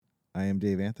I am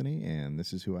Dave Anthony, and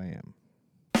this is who I am.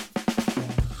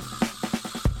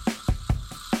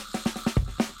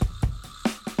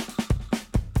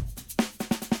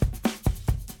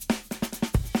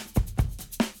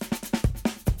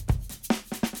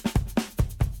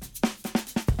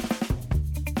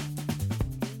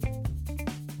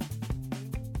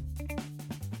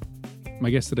 My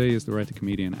guest today is the writer,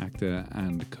 comedian, actor,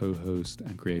 and co-host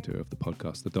and creator of the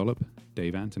podcast The Dollop,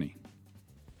 Dave Anthony.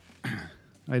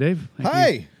 Hi, Dave.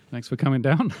 Hi. Thanks for coming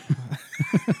down.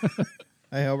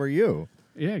 Hi, how are you?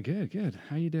 Yeah, good.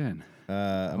 How you doing?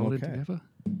 I'm Holding okay. together?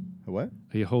 What?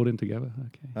 Are you holding together?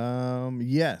 Okay.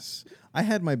 Yes. I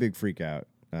had my big freak out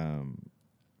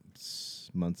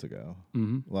months ago.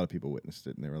 Mm-hmm. A lot of people witnessed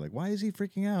it, and they were like, why is he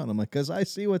freaking out? And I'm like, because I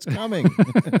see what's coming.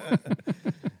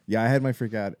 Yeah, I had my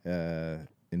freak out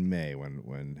in May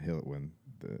when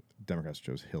the Democrats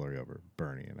chose Hillary over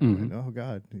Bernie, and I went, "Oh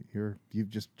God, you've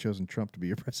just chosen Trump to be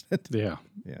your president." Yeah.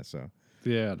 Yeah. So.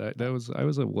 Yeah, that was. I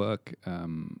was at work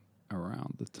around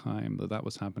the time that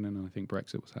was happening, and I think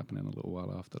Brexit was happening a little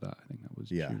while after that. I think that was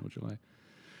June or July.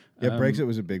 Yeah, Brexit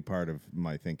was a big part of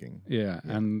my thinking. Yeah,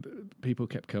 and people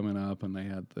kept coming up, and they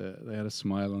had a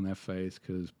smile on their face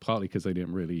partly because they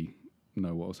didn't really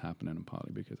know what was happening, and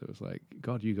partly because it was like,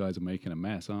 God, you guys are making a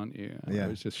mess, aren't you? And I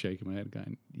was just shaking my head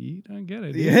going, you don't get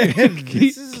it. Yeah.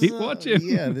 keep watching.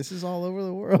 Yeah, this is all over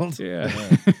the world. Yeah.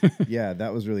 Yeah,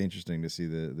 that was really interesting to see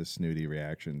the snooty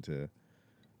reaction to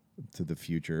the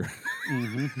future.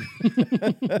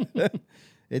 Mm-hmm.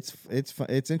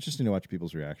 It's interesting to watch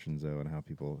people's reactions though, and how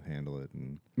people handle it,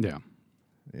 and yeah,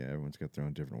 everyone's got their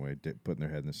own different way, putting their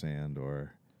head in the sand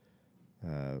or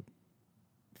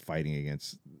fighting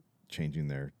against changing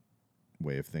their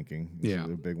way of thinking. This is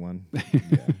a big one. Yeah.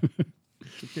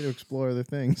 It's okay to explore other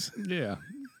things. Yeah.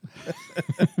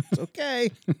 It's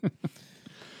okay.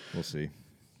 We'll see.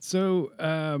 So,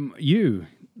 you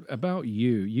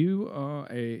are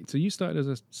so you started as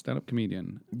a stand-up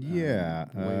comedian.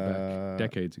 Way back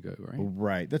decades ago, right?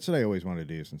 Right. That's what I always wanted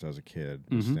to do since I was a kid,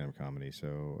 was stand-up comedy.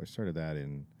 So I started that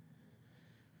in,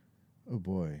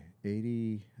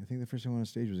 80. I think the first time I went on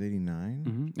stage was 89.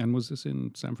 Mm-hmm. And was this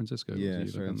in San Francisco? Yeah, I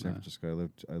started in San Francisco.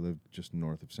 I lived just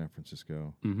north of San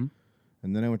Francisco. Mm-hmm.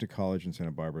 And then I went to college in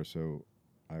Santa Barbara, so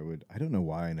I don't know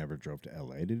why I never drove to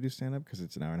LA to do stand-up, because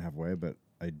it's an hour and a half away, but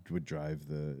I would drive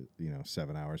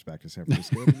 7 hours back to San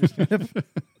Francisco to do stand-up.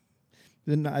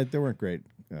 There weren't great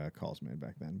calls made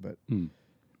back then, but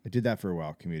I did that for a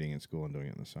while, commuting in school and doing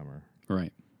it in the summer.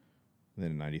 Right. And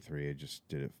then in 93, I just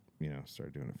did it,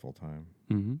 started doing it full-time,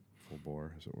 full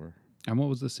bore, as it were. And what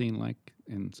was the scene like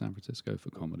in San Francisco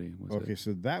for comedy?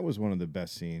 So that was one of the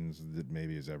best scenes that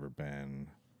maybe has ever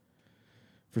been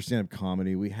for stand-up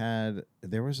comedy.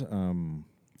 There was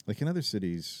like in other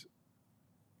cities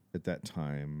at that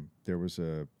time, there was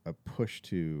a push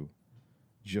to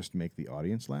just make the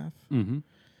audience laugh. Mm-hmm.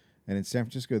 And in San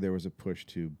Francisco, there was a push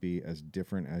to be as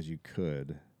different as you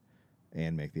could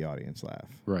and make the audience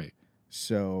laugh. Right.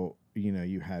 So,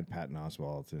 you had Patton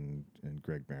Oswalt and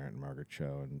Greg Barrett and Margaret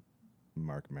Cho and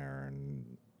Mark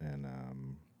Maron and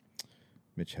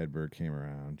Mitch Hedberg came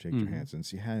around, Jake Johansson.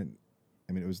 So you had,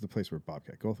 it was the place where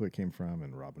Bobcat Goldthwait came from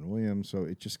and Robin Williams. So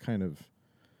it just kind of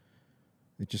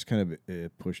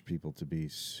pushed people to be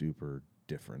super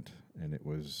different. And it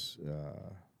was,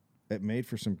 it made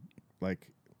for some,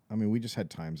 we just had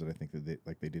times that I think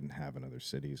that they didn't have in other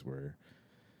cities where,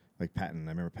 like Patton,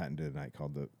 I remember Patton did a night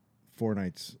called the 4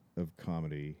 Nights of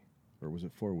Comedy, or was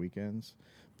it 4 Weekends?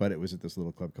 But it was at this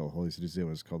little club called Holy City Zoo. It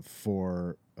was called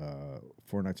Four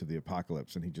Nights of the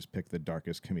Apocalypse, and he just picked the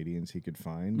darkest comedians he could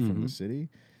find from the city.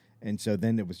 And so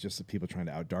then it was just the people trying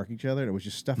to out-dark each other, and it was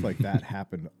just stuff like that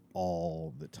happened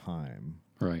all the time.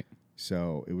 Right.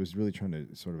 So it was really trying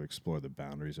to sort of explore the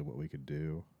boundaries of what we could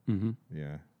do. Mm-hmm.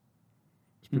 Yeah.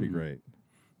 It's pretty great.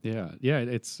 Yeah. Yeah,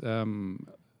 it's at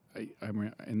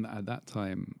that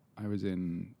time I was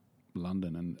in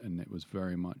London, and it was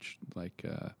very much like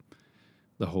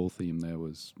the whole theme there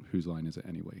was whose line is it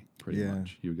anyway? Pretty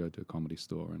much, you would go to a comedy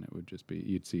store and it would just be,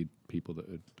 you'd see people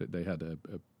that they had a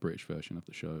British version of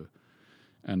the show,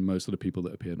 and most of the people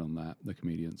that appeared on that, the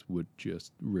comedians, would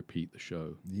just repeat the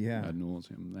show ad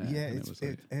nauseum there. Yeah,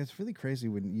 it's really crazy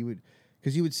when you would,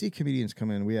 because you would see comedians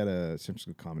come in. We had a San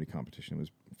Francisco comedy competition. It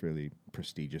was fairly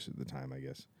prestigious at the time, I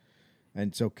guess.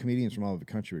 And so comedians from all over the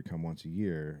country would come once a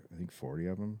year, I think 40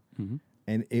 of them. Mm-hmm.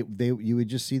 And you would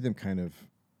just see them kind of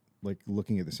like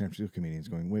looking at the San Francisco comedians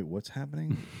going, wait, what's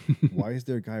happening? Why is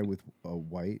there a guy with a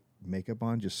white makeup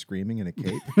on just screaming in a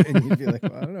cape? And you'd be like,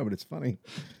 well, I don't know, but it's funny.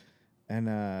 And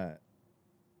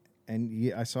and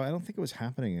yeah, I don't think it was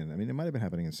happening I mean, it might have been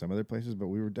happening in some other places, but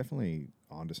we were definitely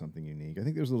onto something unique. I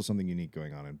think there was a little something unique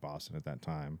going on in Boston at that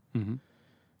time Mm-hmm.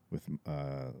 with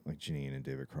like Janine and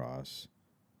David Cross.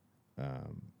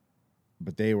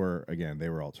 But they were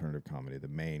alternative comedy. The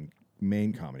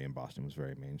main comedy in Boston was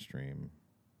very mainstream.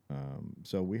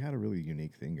 So we had a really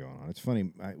unique thing going on. It's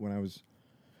funny,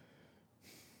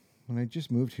 when I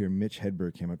just moved here, Mitch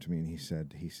Hedberg came up to me and he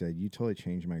said, "You totally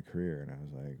changed my career." And I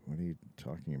was like, "What are you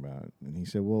talking about?" And he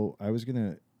said, "Well,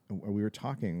 we were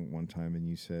talking one time and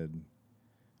you said,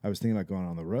 I was thinking about going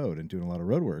on the road and doing a lot of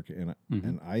road work." And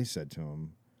I said to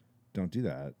him, "Don't do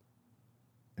that."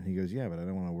 And he goes, "Yeah, but I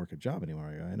don't want to work a job anymore."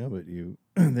 I go, "I know, but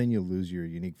then you'll lose your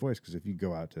unique voice, because if you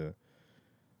go out to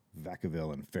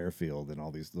Vacaville and Fairfield and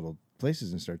all these little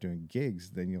places and start doing gigs,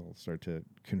 then you'll start to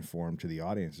conform to the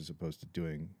audience as opposed to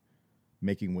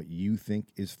making what you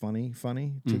think is funny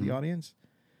to the audience."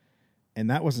 And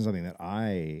that wasn't something that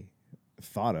I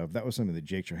thought of. That was something that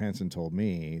Jake Johansson told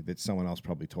me that someone else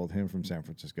probably told him from San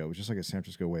Francisco. It was just like a San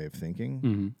Francisco way of thinking.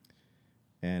 Mm-hmm.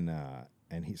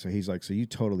 And he's like, "So you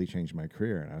totally changed my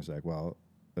career." And I was like, "Well,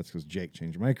 that's because Jake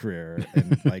changed my career."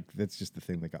 And like, that's just the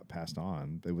thing that got passed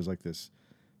on. It was like this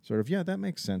sort of, yeah, that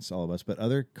makes sense to all of us. But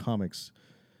other comics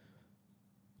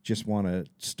just want to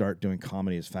start doing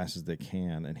comedy as fast as they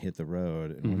can and hit the road.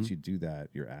 And once you do that,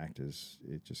 your act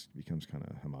it just becomes kind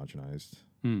of homogenized.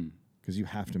 Because you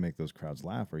have to make those crowds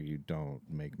laugh, or you don't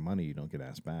make money, you don't get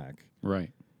asked back.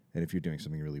 Right. And if you're doing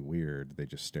something really weird, they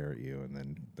just stare at you, and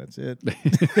then that's it.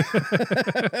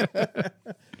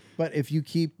 But if you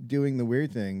keep doing the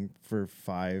weird thing for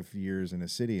 5 years in a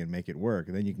city and make it work,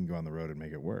 then you can go on the road and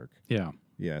make it work. Yeah.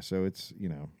 Yeah, so it's,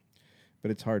 but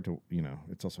it's hard to,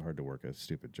 it's also hard to work a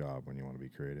stupid job when you want to be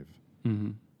creative.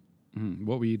 Mm-hmm. Mm-hmm.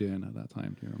 What were you doing at that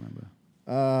time? Do you remember?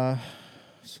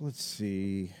 So let's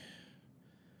see.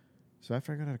 So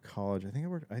after I got out of college, I think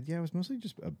I was mostly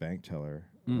just a bank teller.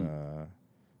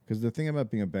 Because the thing about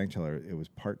being a bank teller, it was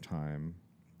part-time,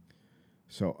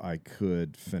 so I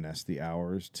could finesse the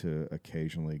hours to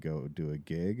occasionally go do a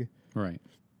gig. Right.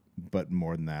 But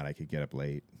more than that, I could get up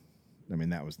late. I mean,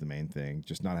 that was the main thing.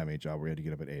 Just not having a job where you had to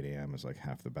get up at 8 a.m. is like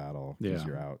half the battle, because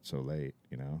you're out so late,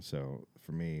 So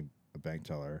for me, a bank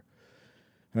teller.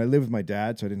 And I lived with my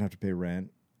dad, so I didn't have to pay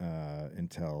rent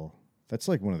until... That's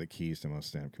like one of the keys to most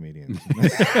stand-up comedians.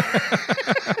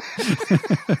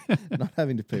 Not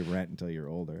having to pay rent until you're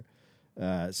older.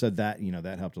 So that,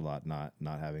 that helped a lot, not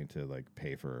having to like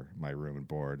pay for my room and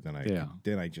board. Then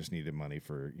I just needed money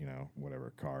for,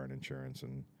 whatever, car and insurance,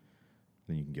 and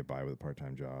then you can get by with a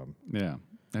part-time job. Yeah.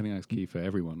 I think that's key for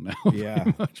everyone now. Yeah.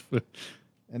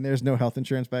 And there's no health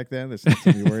insurance back then. That's not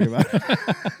something you worry about.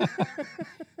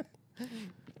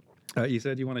 You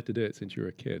said you wanted to do it since you were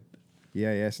a kid.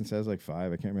 Yeah. Since I was like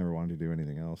 5, I can't remember wanting to do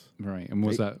anything else. Right. And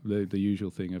was that the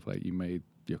usual thing of like you made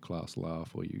your class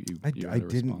laugh, or you I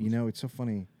didn't. It's so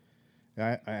funny.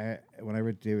 I when I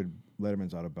read David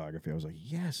Letterman's autobiography, I was like,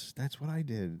 yes, that's what I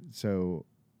did. So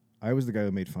I was the guy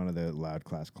who made fun of the loud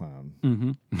class clown.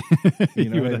 Mm-hmm. You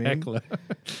know what I mean? Heckler.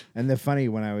 And the funny,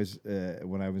 when I was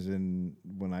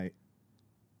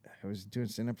doing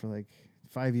stand up for like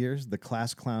 5 years, the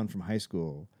class clown from high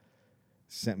school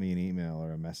sent me an email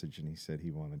or a message, and he said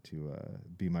he wanted to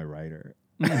be my writer.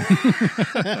 And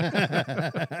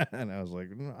I was like,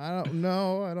 I don't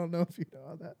know if you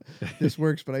know how this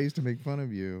works, but I used to make fun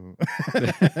of you.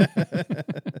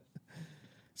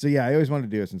 So yeah, I always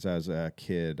wanted to do it since I was a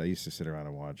kid. I used to sit around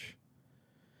and watch.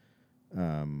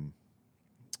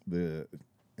 The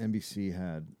NBC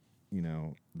had,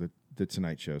 the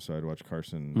Tonight Show, so I'd watch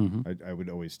Carson. Mm-hmm. I would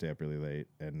always stay up really late,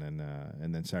 and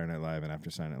then Saturday Night Live, and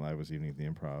after Saturday Night Live was Evening at the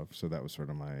Improv. So that was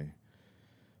sort of my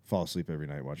fall asleep every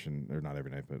night watching, or not every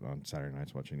night, but on Saturday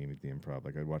nights watching Evening at the Improv.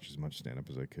 Like, I'd watch as much stand up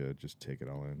as I could, just take it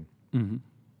all in. Mm-hmm.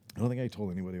 I don't think I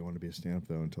told anybody I wanted to be a stand up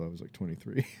though until I was like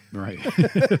 23. Right.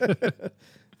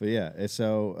 But yeah,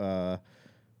 so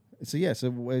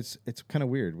it's kind of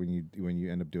weird when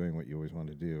you end up doing what you always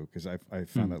wanted to do, because I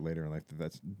found out later in life that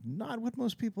that's not what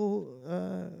most people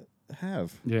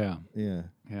have. Yeah. Yeah.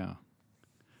 Yeah.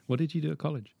 What did you do at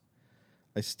college?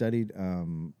 I studied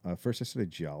first I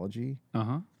studied geology.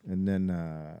 Uh-huh. And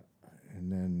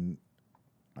then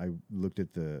I looked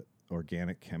at the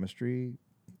organic chemistry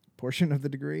portion of the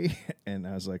degree, and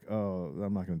I was like, oh,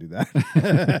 I'm not going to do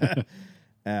that.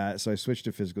 So I switched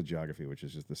to physical geography, which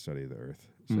is just the study of the earth.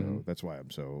 So that's why I'm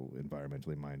so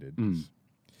environmentally minded.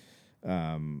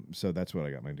 So that's what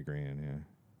I got my degree in,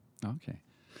 yeah. Okay.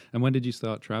 And when did you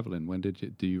start traveling?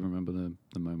 Do you remember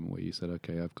the moment where you said,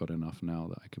 okay, I've got enough now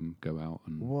that I can go out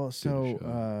and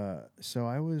so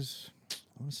I want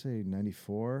to say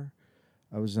 94.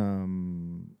 I was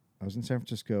I was in San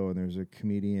Francisco, and there's a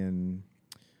comedian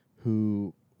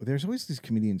who. There's always these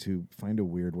comedians who find a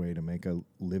weird way to make a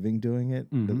living doing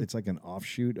it. Mhm. It's like an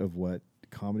offshoot of what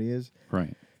comedy is.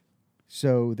 Right.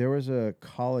 So there was a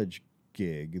college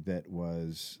gig there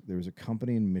was a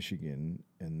company in Michigan,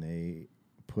 and they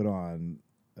put on,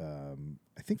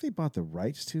 I think they bought the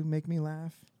rights to Make Me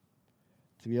Laugh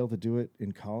to be able to do it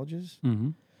in colleges.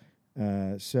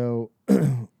 Mm-hmm. So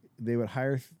they would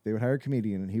hire a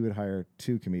comedian, and he would hire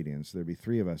 2 comedians. So there'd be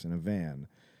 3 of us in a van,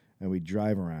 and we'd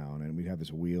drive around, and we'd have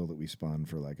this wheel that we spun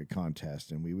for like a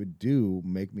contest, and we would do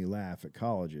Make Me Laugh at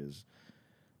colleges.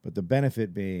 But the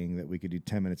benefit being that we could do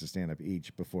 10 minutes of stand-up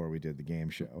each before we did the game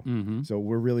show. Mm-hmm. So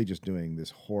we're really just doing this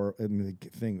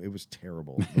thing. It was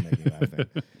terrible, the Make Me Laugh thing.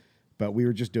 But we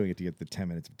were just doing it to get the 10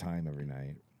 minutes of time every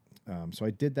night. So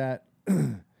I did that.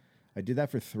 I did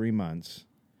that for 3 months.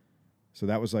 So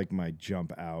that was like my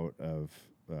jump out of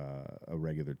a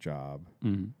regular job.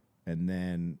 Mm-hmm. And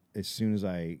then as soon as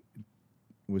I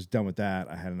was done with that,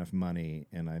 I had enough money,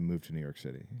 and I moved to New York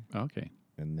City. Okay.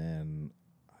 And then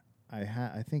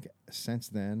I think since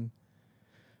then,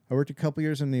 I worked a couple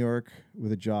years in New York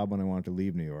with a job when I wanted to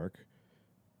leave New York.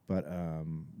 But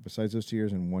besides those 2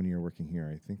 years and 1 year working here,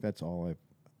 I think that's all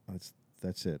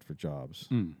that's it for jobs.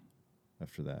 Mm.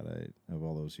 After that, of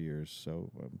all those years, so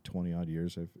 20 odd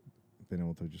years, I've been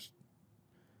able to just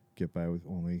get by with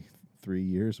only 3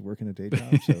 years working a day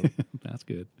job. So That's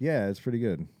good. yeah, it's pretty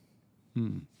good.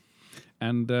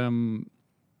 And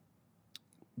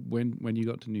when you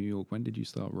got to New York, when did you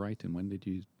start writing? When did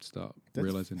you start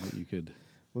realizing that you could?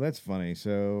 Well, that's funny.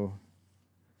 So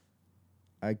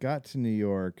I got to New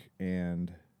York,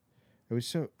 and it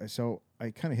was so I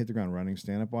kind of hit the ground running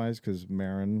stand-up wise, because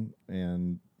Marin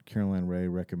and Caroline Ray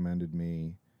recommended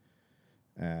me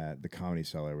at the Comedy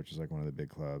Cellar, which is like one of the big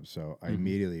clubs. So I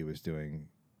immediately was doing,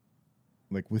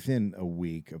 like within a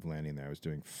week of landing there, I was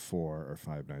doing 4 or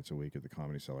 5 nights a week at the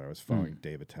Comedy Cellar. I was following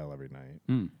Dave Attell every night.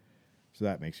 So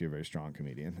that makes you a very strong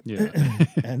comedian. Yeah.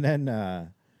 And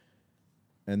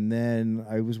then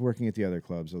I was working at the other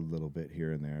clubs a little bit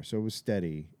here and there. So it was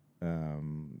steady.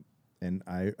 And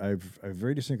I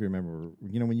very distinctly remember,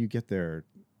 when you get there,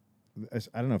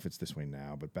 I don't know if it's this way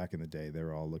now, but back in the day, they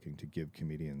were all looking to give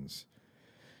comedians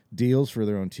deals for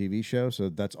their own TV show. So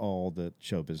that's all that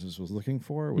show business was looking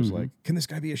for, was like, can this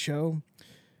guy be a show?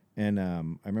 And I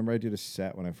remember I did a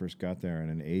set when I first got there, and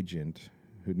an agent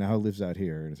who now lives out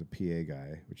here and is a PA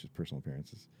guy, which is personal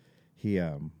appearances, he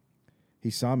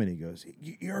saw me and he goes,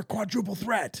 "You're a quadruple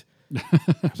threat." I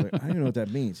was like, I don't even know what that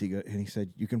means. He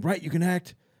said, "You can write, you can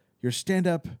act, you're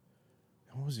stand-up."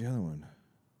 What was the other one?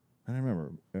 I don't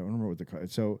remember what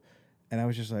and I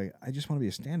was just like, I just want to be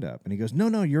a stand-up. And he goes,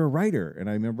 no, you're a writer. And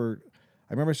I remember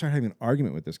I started having an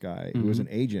argument with this guy who was an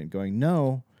agent, going,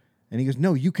 no. And he goes,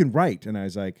 no, you can write. And I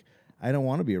was like, I don't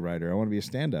want to be a writer. I want to be a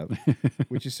stand-up,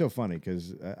 which is so funny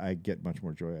because I get much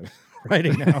more joy out of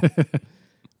writing now.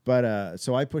 But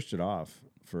so I pushed it off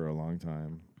for a long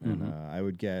time. And I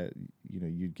would get,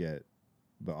 you'd get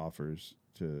the offers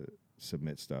to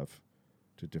submit stuff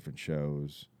to different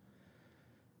shows.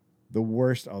 The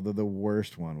worst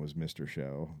one was Mr.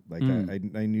 Show. Like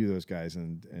I knew those guys,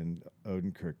 and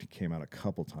Odenkirk came out a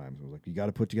couple times. I was like, you got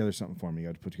to put together something for me. You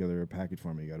got to put together a package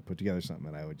for me. You got to put together something.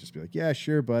 And I would just be like, yeah,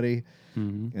 sure, buddy.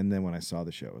 And then when I saw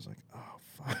the show, I was like, oh,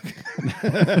 fuck.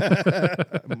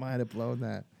 I might have blown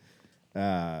that.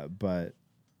 But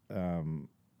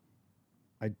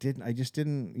I just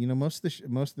didn't, most of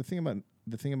the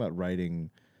thing about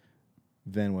writing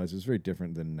then was very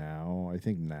different than now. I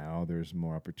think now there's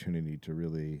more opportunity to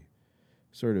really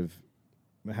sort of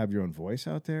have your own voice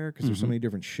out there, because there's so many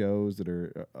different shows that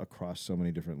are across so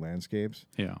many different landscapes.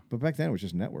 Yeah. But back then it was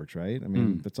just networks, right? I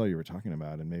mean, that's all you were talking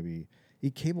about. And maybe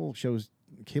cable channels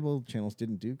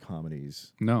didn't do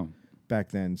comedies. No.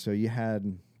 Back then. So you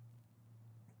had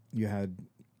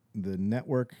the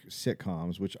network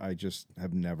sitcoms, which I just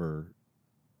have never,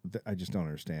 I just don't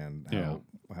understand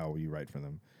how you write for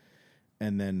them.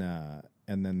 And then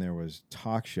there was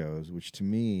talk shows, which to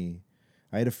me,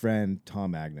 I had a friend,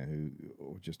 Tom Magna, who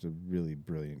was just a really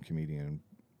brilliant comedian.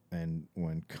 And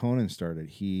when Conan started,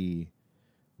 he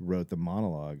wrote the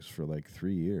monologues for like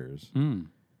 3 years. And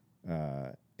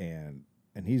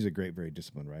he's a great, very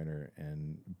disciplined writer.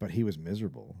 But he was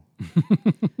miserable.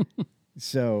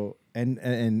 So and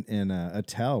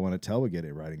Attell, when Attell would get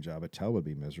a writing job, Attell would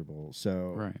be miserable.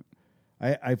 So right.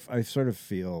 I sort of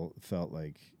felt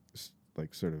like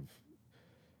sort of,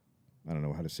 I don't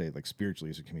know how to say it, like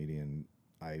spiritually as a comedian,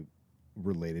 I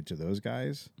related to those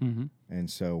guys. And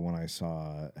so when I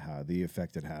saw how the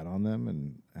effect it had on them,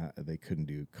 and they couldn't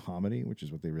do comedy, which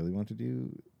is what they really want to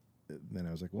do, then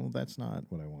I was like, well, that's not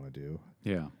what I want to do.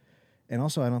 Yeah. And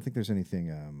also, I don't think there's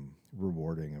anything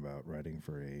rewarding about writing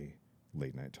for a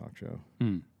late night talk show.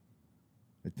 Mm.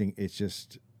 I think it's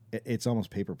just, it's almost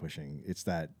paper pushing. It's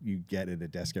that you get at a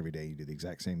desk every day, you do the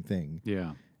exact same thing.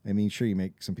 Yeah. I mean, sure, you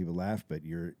make some people laugh, but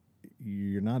you're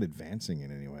not advancing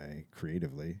in any way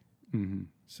creatively. Mm-hmm.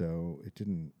 So it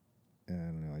didn't. I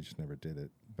don't know. I just never did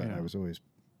it. But Yeah. I was always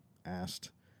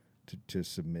asked to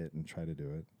submit and try to do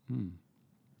it. Mm.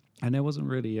 And there wasn't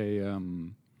really a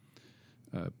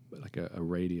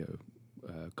radio.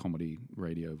 Comedy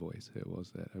radio voice here, was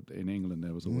there? In England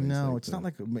there was always No, it's not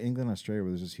like England and Australia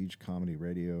where there's this huge comedy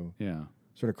radio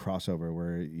sort of crossover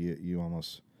where you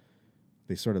almost,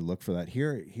 they sort of look for that.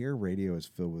 Here radio is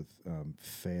filled with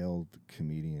failed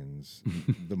comedians.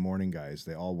 The morning guys,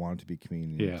 they all wanted to be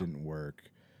comedians. It didn't work.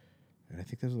 And I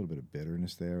think there's a little bit of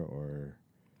bitterness there, or...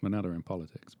 Well, now they're in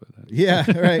politics, but... Yeah,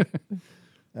 right.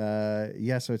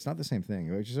 So it's not the same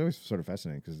thing, which is always sort of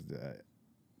fascinating because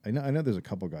I know there's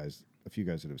a few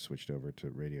guys that have switched over to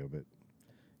radio, but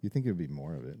you'd think it would be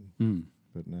more of it. Mm.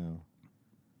 But no.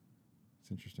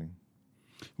 It's interesting.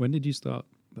 When did you start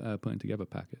putting together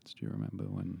packets? Do you remember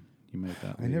when you made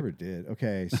that? I never did.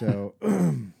 Okay, so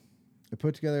I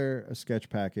put together a sketch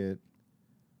packet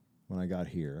when I got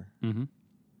here. Mm-hmm.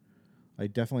 I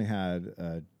definitely had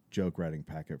a joke writing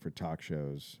packet for talk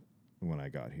shows when I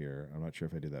got here. I'm not sure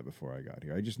if I did that before I got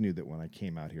here. I just knew that when I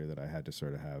came out here that I had to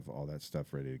sort of have all that stuff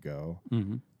ready to go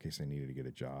in case I needed to get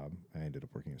a job. I ended up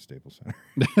working at Staples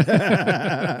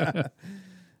Center.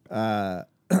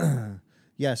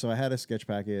 So I had a sketch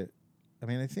packet. I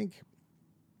mean, I think,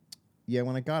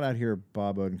 when I got out here,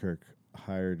 Bob Odenkirk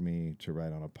hired me to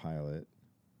write on a pilot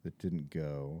that didn't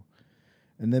go.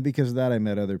 And then because of that, I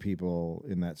met other people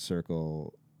in that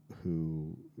circle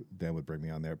who then would bring me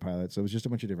on their pilots. So it was just a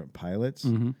bunch of different pilots.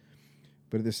 Mm-hmm.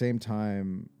 But at the same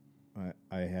time,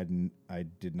 I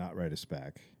did not write a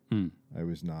spec. Mm. I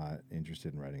was not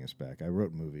interested in writing a spec. I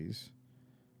wrote movies.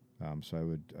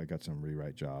 So I got some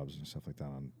rewrite jobs and stuff like that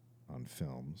on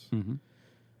films. Mm-hmm.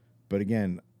 But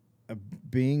again,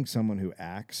 being someone who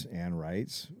acts and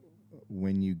writes,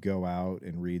 when you go out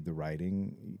and read the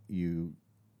writing,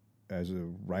 as a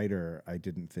writer, I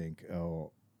didn't think,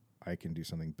 I can do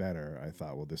something better. I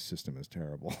thought, well, this system is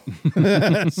terrible.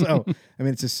 So, I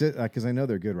mean, it's because I know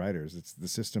they're good writers. It's the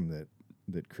system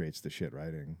that creates the shit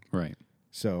writing. Right.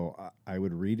 So I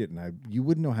would read it, and you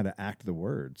wouldn't know how to act the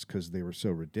words because they were so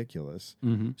ridiculous,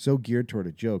 Mm-hmm. so geared toward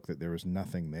a joke that there was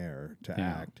nothing there to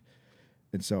act.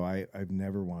 And so I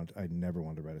never wanted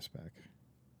to write a spec.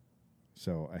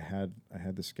 So I had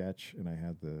the sketch and I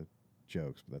had the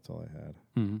jokes, but that's all I had.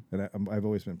 Mm-hmm. And I've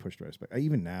always been pushed to write a spec.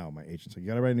 Even now, my agent's like, "You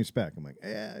got to write a new spec." I'm like,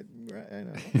 "Yeah, I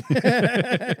know."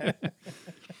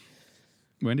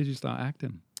 When did you start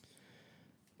acting?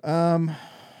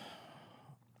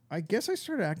 I guess I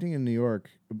started acting in New York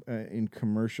in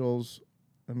commercials.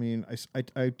 I mean,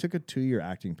 I took a 2-year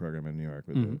acting program in New York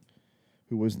with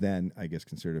who was then, I guess,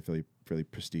 considered a fairly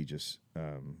prestigious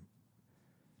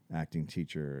acting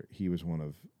teacher. He was one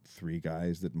of 3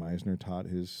 guys that Meisner taught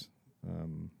his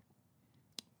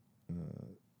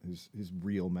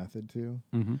real method to.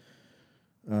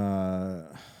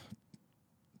 Mm-hmm.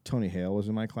 Tony Hale was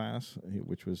in my class,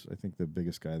 which was, I think, the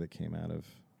biggest guy that came out of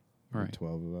the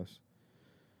 12 of us.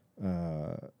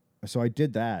 So I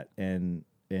did that, and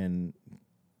then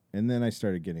I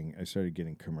started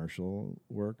getting commercial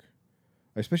work.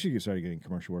 I especially started getting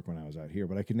commercial work when I was out here,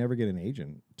 but I could never get an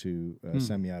agent to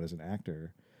send me out as an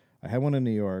actor. I had one in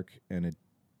New York, and it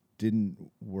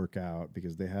didn't work out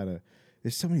because there's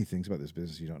so many things about this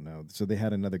business you don't know. So they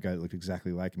had another guy that looked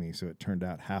exactly like me, so it turned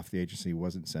out half the agency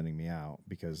wasn't sending me out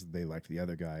because they liked the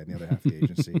other guy, and the other half of the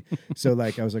agency. So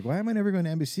I was like, why am I never going to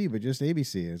NBC but just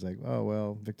ABC? And it's like, oh,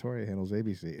 well, Victoria handles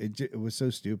ABC. It was so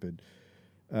stupid.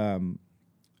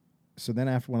 So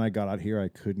then when I got out here, I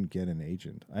couldn't get an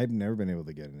agent. I've never been able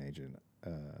to get an agent.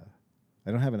 I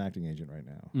don't have an acting agent right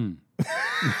now.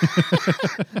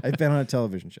 I've been on a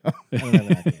television show. I don't have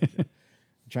an acting agent.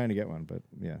 I'm trying to get one, but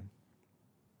yeah.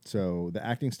 So the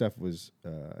acting stuff was,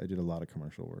 I did a lot of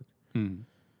commercial work,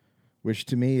 which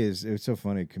to me it's so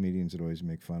funny. Comedians would always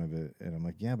make fun of it. And I'm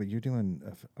like, yeah, but you're doing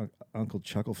Uncle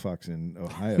Chucklefucks in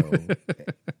Ohio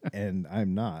and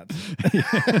I'm not.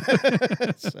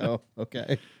 So,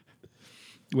 okay.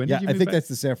 When did you I move think back? that's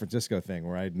the San Francisco thing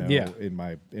where I know Yeah. in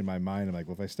my mind, I'm like,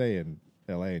 well, if I stay in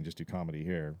LA and just do comedy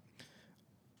here,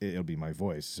 it'll be my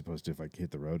voice as opposed to if I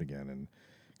hit the road again. And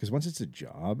because once it's a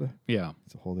job, Yeah.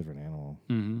 it's a whole different animal.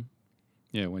 Mm-hmm.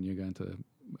 Yeah, when you're going to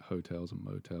hotels and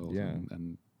motels Yeah.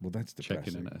 and Well, that's checking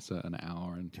depressing. in at a certain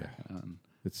hour and checking out. And,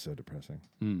 It's so depressing.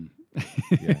 mm.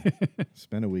 Yeah.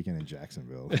 Spend a weekend in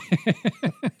Jacksonville.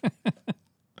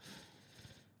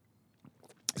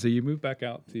 So you moved back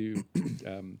out to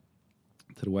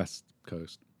the West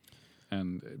Coast,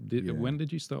 and when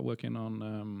did you start working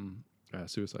on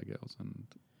Suicide Girls and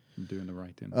doing the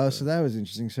writing? So that was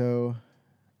interesting. So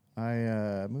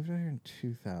I moved out here in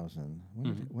 2000.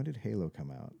 When did Halo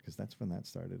come out? Because that's when that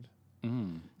started.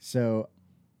 So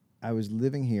I was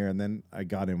living here, and then I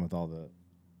got in with all the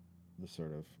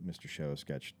sort of Mr. Show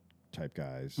sketch type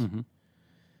guys.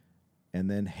 And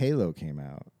then Halo came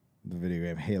out, the video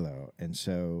game Halo. And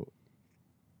so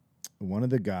one of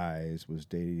the guys was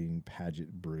dating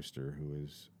Paget Brewster, who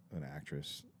is an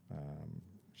actress.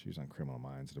 She was on Criminal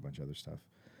Minds and a bunch of other stuff.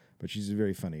 But she's a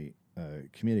very funny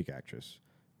comedic actress,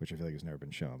 which I feel like has never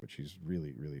been shown, but she's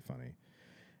really, really funny.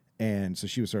 And so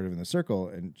she was sort of in the circle,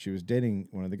 and she was dating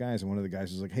one of the guys, and one of the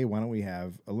guys was like, hey, why don't we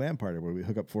have a LAN party where we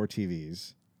hook up 4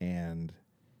 TVs, and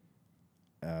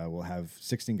we'll have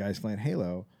 16 guys playing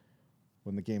Halo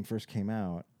when the game first came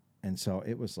out. And so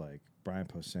it was like Brian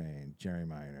Posehn, Jerry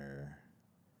Minor,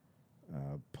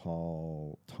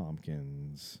 Paul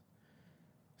Tompkins,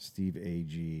 Steve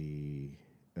Agee.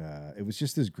 It was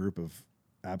just this group of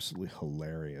absolutely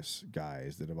hilarious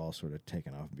guys that have all sort of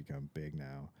taken off and become big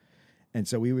now. And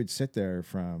so we would sit there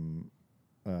from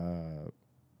like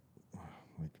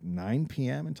 9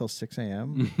 p.m. until 6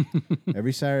 a.m.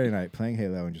 every Saturday night playing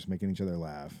Halo and just making each other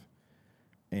laugh.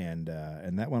 And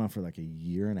that went on for like a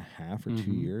year and a half or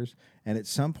 2 years. And at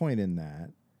some point in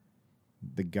that,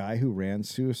 the guy who ran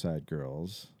Suicide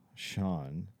Girls,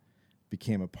 Sean,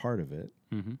 became a part of it.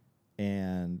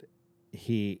 And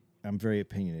I'm very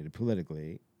opinionated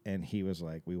politically, and he was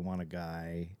like, we want a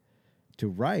guy to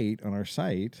write on our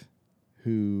site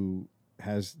who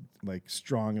has like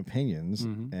strong opinions.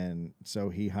 And so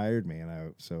he hired me,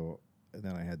 and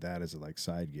then I had that as a like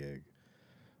side gig,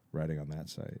 writing on that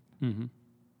site.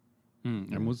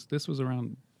 And was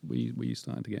around, were you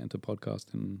starting to get into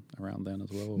podcasting around then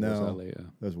as well? Or No, was that later?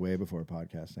 That was way before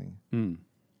podcasting.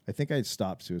 I think I'd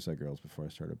stopped Suicide Girls before I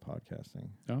started podcasting.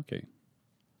 Okay.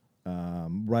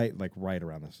 Right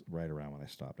around when I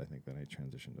stopped, I think then I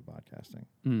transitioned to podcasting.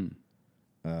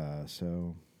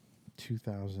 So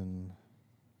 2000.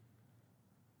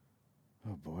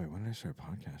 Oh boy, when did I start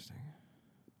podcasting?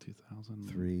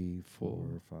 2003,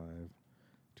 4, 5,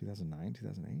 2009,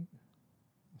 2008,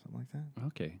 something like that.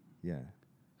 Okay. Yeah.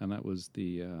 And that was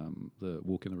the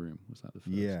Walk in the Room. Was that the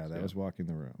first? Yeah, that was Walk in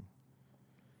the Room.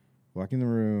 Walk in the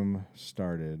Room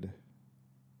started.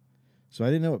 So I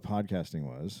didn't know what podcasting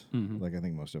was, like I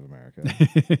think most of America.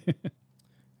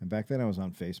 And back then I was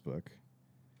on Facebook.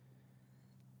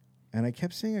 And I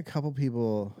kept seeing a couple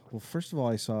people. Well, first of all,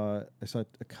 I saw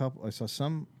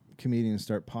some comedians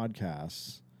start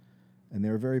podcasts, and they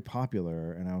were very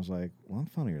popular. And I was like, well, I'm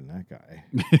funnier than that guy.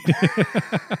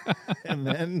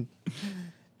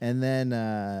 and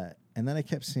then I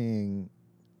kept seeing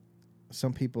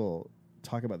some people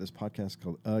talk about this podcast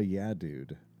called Yeah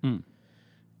Dude.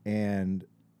 And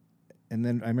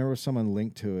then I remember someone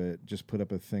linked to it, just put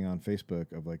up a thing on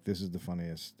Facebook of like, this is the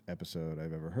funniest episode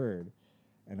I've ever heard.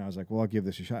 And I was like, well, I'll give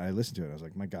this a shot. I listened to it. I was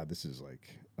like, my God, this is like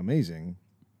amazing.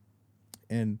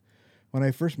 And when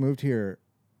I first moved here,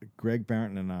 Greg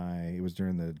Barrington and I, it was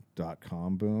during the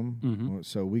 .com boom.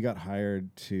 So we got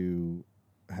hired to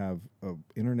have an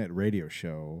internet radio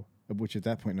show, which at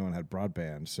that point no one had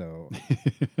broadband. So,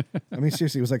 I mean,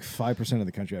 seriously, it was like 5% of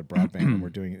the country had broadband, and we're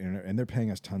doing it internet, and they're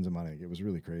paying us tons of money. It was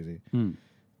really crazy.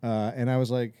 And I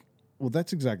was like, well,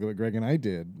 that's exactly what Greg and I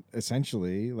did,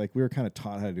 essentially. Like, we were kind of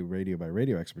taught how to do radio by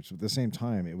radio experts, but at the same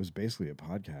time, it was basically a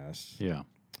podcast. Yeah.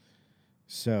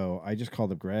 So I just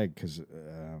called up Greg because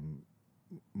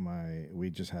we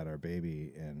just had our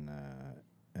baby, and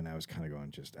I was kind of going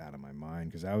just out of my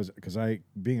mind because I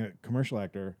being a commercial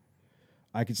actor,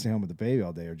 I could stay home with the baby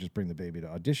all day or just bring the baby to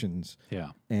auditions.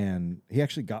 Yeah. And he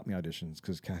actually got me auditions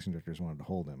because casting directors wanted to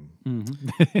hold him.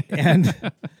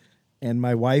 And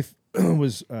my wife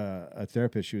was a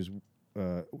therapist. She was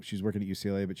working at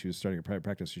UCLA, but she was starting a private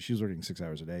practice. So she was working 6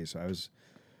 hours a day. So I was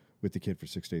with the kid for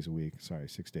 6 days a week. Sorry,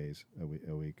 6 days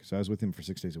a week. So I was with him for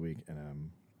 6 days a week, and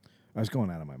I was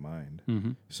going out of my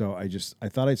mind. So I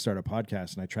thought I'd start a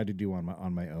podcast, and I tried to do on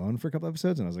my own for a couple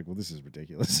episodes, and I was like, well, this is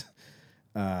ridiculous.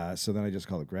 So then I just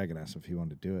called Greg and asked if he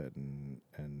wanted to do it,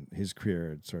 and his career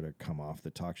had sort of come off the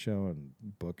talk show and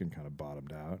book and kind of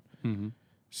bottomed out.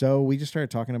 So we just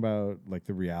started talking about like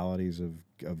the realities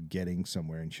of getting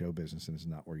somewhere in show business, and it's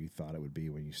not where you thought it would be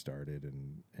when you started,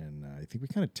 and I think we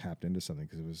kind of tapped into something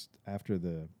because it was after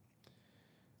the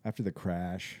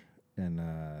crash, and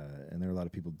there were a lot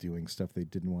of people doing stuff they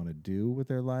didn't want to do with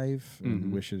their life and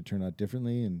Mhm. wish it had turned out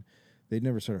differently. And they'd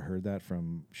never sort of heard that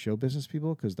from show business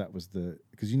people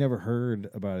because you never heard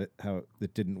about it, how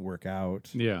it didn't work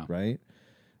out. Yeah. Right.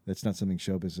 That's not something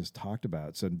show business talked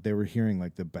about. So they were hearing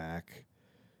like the back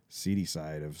seedy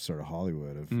side of sort of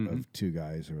Hollywood of two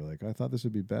guys who were like, I thought this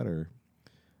would be better.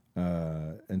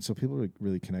 And so people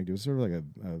really connected. It was sort of like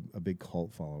a big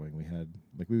cult following.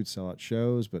 We would sell out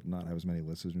shows, but not have as many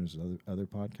listeners as other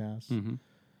podcasts. Mhm.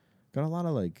 Got a lot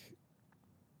of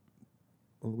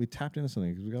we tapped into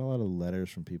something because we got a lot of letters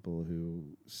from people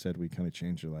who said we kind of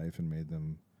changed their life and made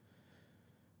them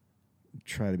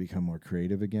try to become more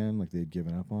creative again. Like they'd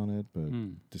given up on it, but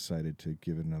decided to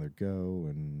give it another go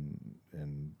and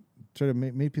sort of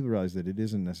made people realize that it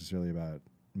isn't necessarily about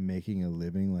making a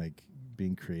living. Like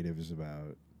being creative is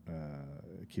about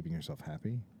keeping yourself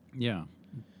happy. Yeah.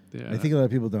 I think a lot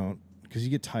of people don't, because you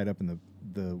get tied up in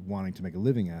the wanting to make a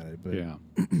living at it. But yeah.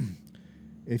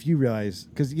 if you realize,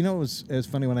 because it was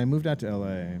funny when I moved out to LA.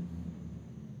 I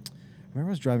remember I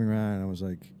was driving around and I was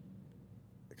like,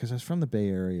 because I was from the Bay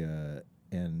Area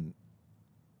and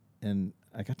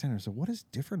I got down and I said, what is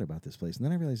different about this place? And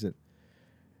then I realized that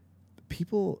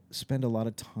people spend a lot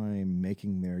of time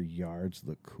making their yards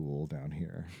look cool down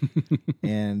here.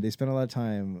 And they spend a lot of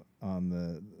time on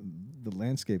the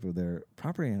landscape of their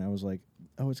property. And I was like,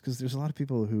 oh, it's because there's a lot of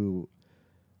people who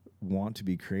want to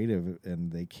be creative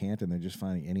and they can't, and they're just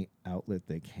finding any outlet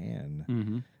they can.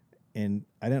 Mm-hmm. And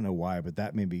I don't know why, but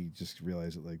that made me just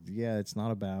realize that, like, yeah, it's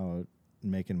not about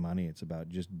making money. It's about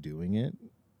just doing it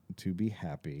to be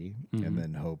happy and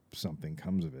then hope something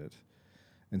comes of it.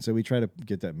 And so we try to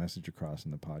get that message across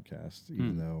in the podcast,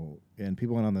 even though, and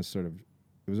people went on this sort of,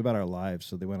 it was about our lives.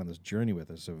 So they went on this journey with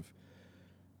us of,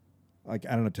 like,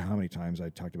 I don't know how many times I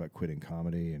talked about quitting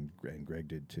comedy, and Greg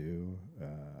did too.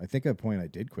 I think at a point I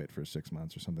did quit for 6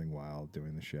 months or something while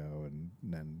doing the show, and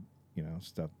then,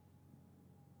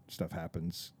 stuff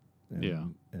happens.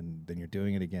 And, and then you're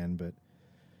doing it again.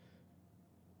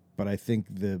 But I think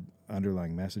the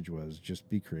underlying message was just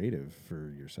be creative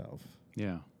for yourself.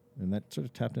 Yeah. And that sort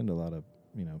of tapped into a lot of,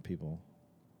 people.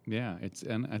 Yeah,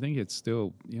 and I think it's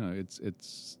still,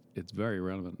 it's very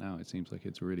relevant now. It seems like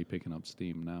it's really picking up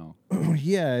steam now.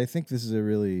 Yeah, I think this is a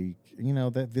really,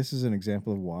 that this is an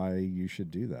example of why you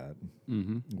should do that.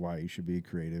 Mm-hmm. Why you should be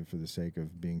creative for the sake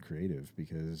of being creative,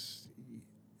 because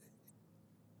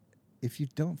if you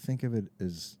don't think of it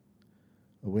as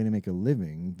a way to make a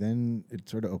living, then it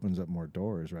sort of opens up more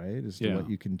doors, right? As to what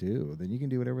you can do. Then you can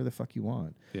do whatever the fuck you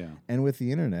want. Yeah. And with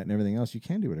the internet and everything else, you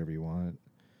can do whatever you want.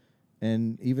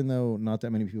 And even though not that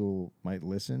many people might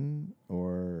listen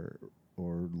or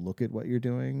look at what you're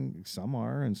doing, some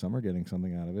are, and some are getting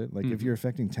something out of it. Like if you're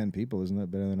affecting 10 people, isn't that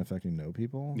better than affecting no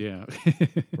people? Yeah.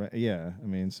 Right. Yeah. I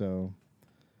mean, so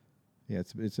yeah,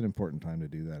 it's an important time to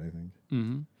do that, I think.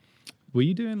 Mm-hmm. Were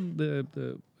you doing the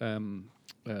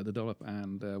Dollop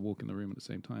and Walk in the Room at the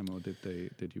same time, or did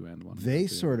you end one? They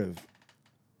sort of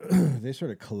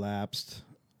collapsed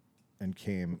and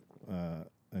came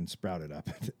and sprouted up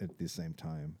at the same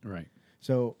time. Right.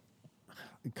 So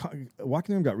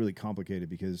Walking the Room got really complicated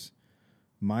because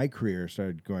my career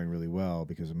started going really well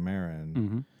because of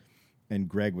Maron, and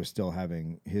Greg was still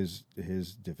having his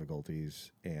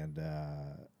difficulties, and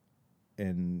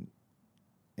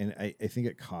I think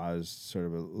it caused sort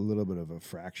of a little bit of a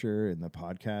fracture in the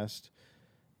podcast.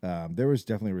 There was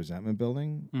definitely resentment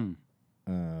building,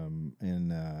 and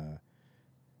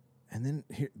then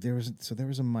there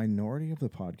was a minority of the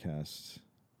podcast,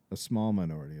 a small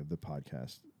minority of the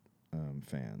podcast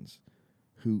fans,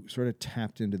 who sort of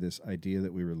tapped into this idea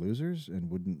that we were losers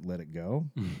and wouldn't let it go,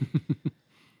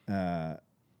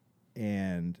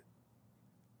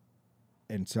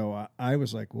 And so I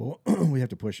was like, well, we have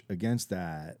to push against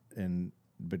that.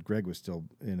 But Greg was still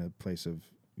in a place of,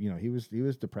 he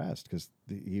was depressed because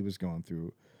he was going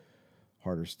through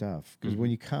harder stuff. Because when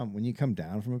you come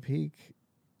down from a peak,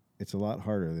 it's a lot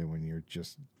harder than when you're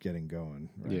just getting going.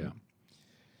 Right? Yeah.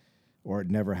 Or it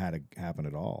never had to happen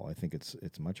at all. I think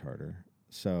it's much harder.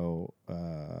 So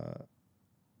there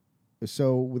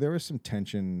was some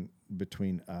tension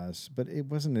between us, but it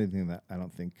wasn't anything that I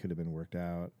don't think could have been worked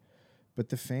out. But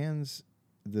the fans,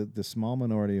 the small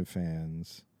minority of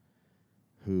fans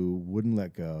who wouldn't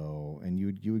let go, and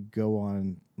you would go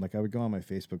on, like I would go on my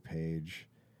Facebook page,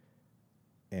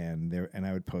 and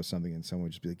I would post something, and someone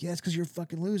would just be like, "Yeah, it's because you're a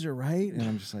fucking loser, right?" And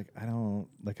I'm just like, I don't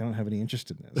have any interest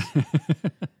in this.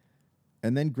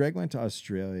 And then Greg went to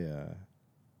Australia,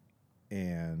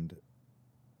 and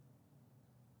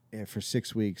for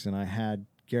 6 weeks, and I had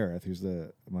Gareth, who's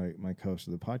my co-host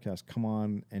of the podcast, come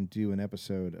on and do an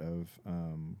episode of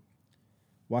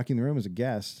walking the room as a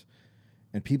guest,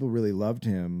 and people really loved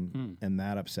him, and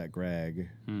that upset Greg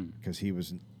because he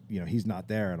was, he's not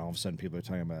there, and all of a sudden people are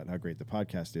talking about how great the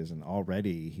podcast is, and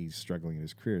already he's struggling in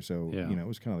his career. So it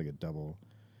was kind of like a double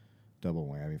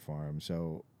whammy for him.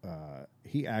 So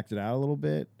he acted out a little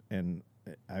bit, and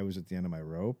I was at the end of my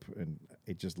rope, and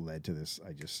it just led to this.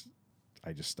 I just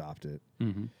stopped it,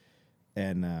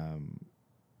 and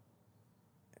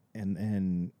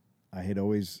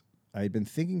I had been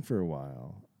thinking for a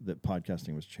while that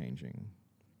podcasting was changing.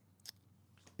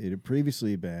 It had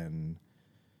previously been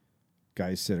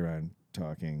guys sit around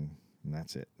talking, and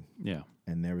that's it. Yeah.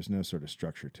 And there was no sort of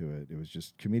structure to it. It was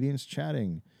just comedians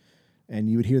chatting. And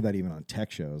you would hear that even on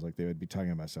tech shows. Like, they would be talking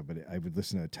about stuff, but I would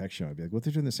listen to a tech show. I'd be like, well,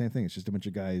 they're doing the same thing. It's just a bunch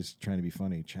of guys trying to be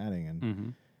funny,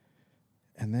 chatting.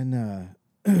 And then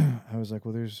I was like,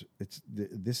 well,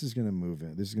 this is going to move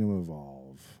in. This is going to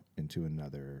evolve into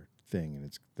another thing,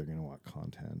 and they're going to want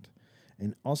content.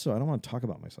 And also, I don't want to talk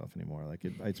about myself anymore. Like,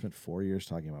 I'd spent 4 years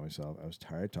talking about myself. I was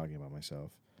tired of talking about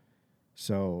myself.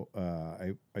 So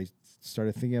I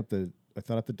started thinking I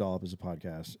thought up the Dollop as a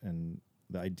podcast, and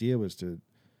the idea was to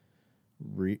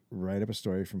write up a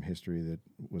story from history that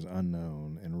was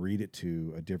unknown and read it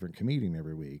to a different comedian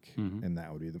every week, and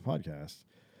that would be the podcast.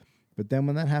 But then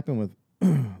when that happened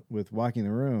with Walking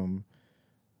the Room,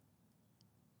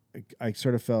 I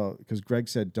sort of felt, because Greg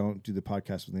said don't do the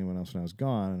podcast with anyone else when I was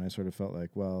gone, and I sort of felt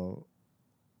like, well,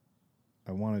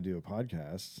 I want to do a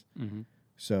podcast,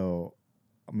 so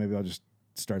maybe I'll just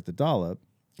start the Dollop.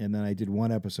 And then I did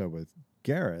one episode with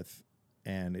Gareth,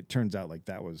 and it turns out like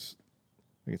that was,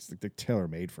 it's like the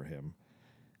tailor-made for him,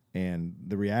 and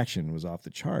the reaction was off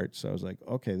the charts. So I was like,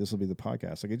 okay, this will be the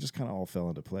podcast. Like, it just kind of all fell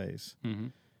into place.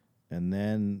 And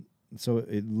then, so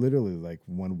it literally, like,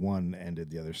 when one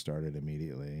ended, the other started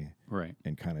immediately. Right.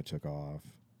 And kind of took off.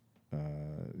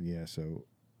 So,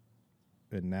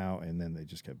 and then they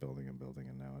just kept building and building,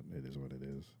 and now it is what it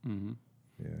is.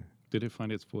 Yeah. Did it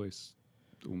find its voice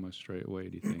almost straight away,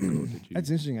 do you think? Or did you?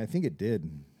 That's interesting. I think it did.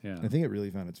 Yeah. I think it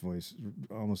really found its voice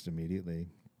almost immediately.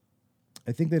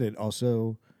 I think that it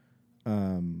also,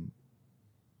 it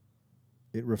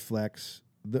reflects,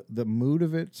 the mood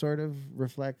of it sort of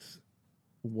reflects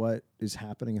what is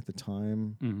happening at the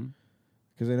time.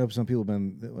 Because I know some people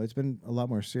it's been a lot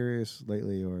more serious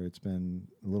lately, or it's been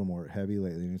a little more heavy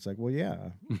lately. And it's like, well, yeah.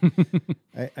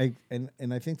 I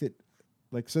think that,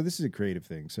 like, so this is a creative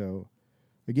thing. So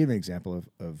I gave an example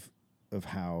of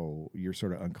how your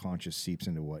sort of unconscious seeps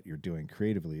into what you're doing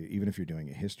creatively, even if you're doing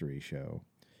a history show.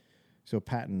 So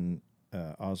Patton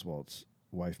Oswalt's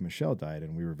wife, Michelle, died,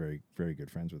 and we were very, very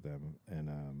good friends with them.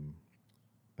 And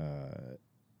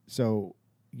so,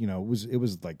 it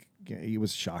was like, it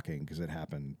was shocking because it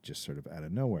happened just sort of out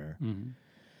of nowhere.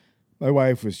 My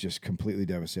wife was just completely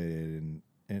devastated.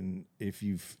 And if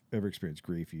you've ever experienced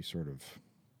grief, you sort of,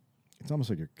 it's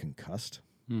almost like you're concussed.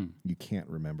 You can't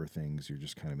remember things. You're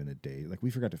just kind of in a daze. Like, we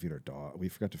forgot to feed our dog. We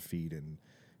forgot to feed and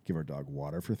give our dog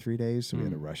water for 3 days, so we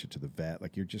had to rush it to the vet.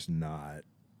 Like, you're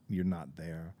not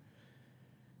there.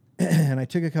 And I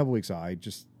took a couple weeks off. I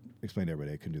just explained to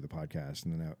everybody I couldn't do the podcast,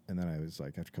 and then I was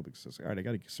like, after a couple weeks, I was like, all right, I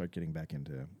got to start getting back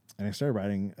into. And I started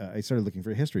writing. I started looking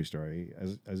for a history story,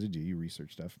 as you do. You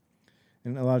research stuff,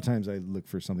 and a lot of times I look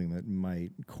for something that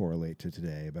might correlate to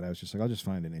today. But I was just like, I'll just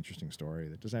find an interesting story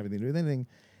that doesn't have anything to do with anything.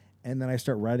 And then I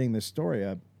start writing this story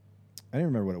up. I didn't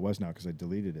remember what it was now because I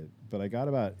deleted it. But I got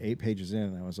about 8 pages in,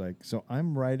 and I was like, so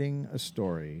I'm writing a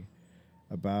story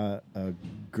about a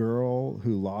girl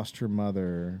who lost her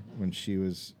mother when she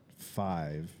was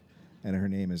 5, and her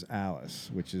name is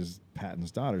Alice, which is Patton's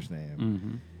daughter's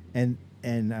name.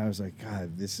 And I was like,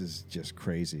 God, this is just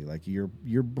crazy. Like, your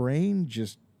brain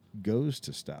just goes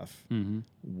to stuff,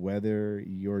 whether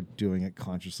you're doing it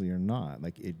consciously or not.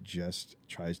 Like, it just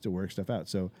tries to work stuff out.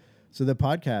 So the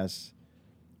podcast,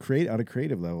 on a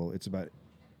creative level, it's about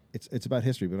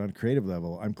history, but on a creative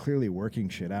level, I'm clearly working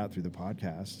shit out through the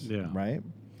podcast. Yeah. Right.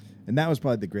 And that was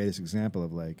probably the greatest example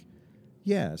of, like,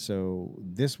 yeah, so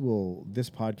this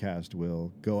podcast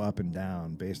will go up and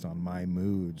down based on my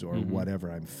moods or whatever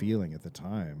I'm feeling at the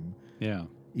time. Yeah.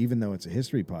 Even though it's a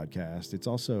history podcast, it's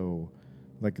also,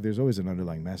 like, there's always an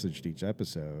underlying message to each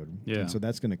episode. Yeah. And so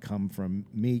that's going to come from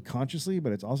me consciously,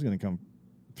 but it's also going to come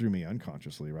through me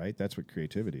unconsciously, right? That's what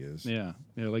creativity is. Yeah.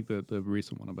 Yeah, like the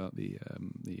recent one about the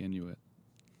Inuit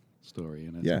story,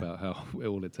 and it's about how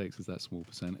all it takes is that small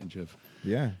percentage of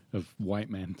white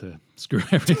men to screw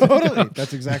everything Totally. up.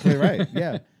 That's exactly right.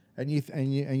 Yeah. And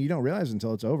you don't realize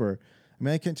until it's over. I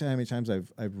mean, I can't tell you how many times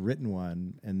I've written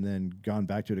one and then gone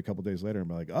back to it a couple days later and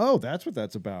be like, oh, that's what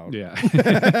that's about. Yeah.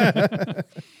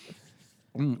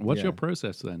 What's your Yeah.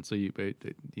 process then? So you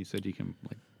said you can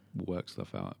like work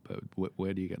stuff out, but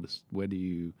where do you get this? Where do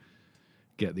you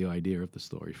get the idea of the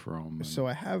story from? And So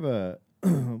I have a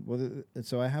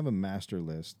so I have a master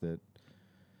list that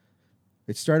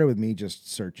it started with me just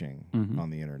searching on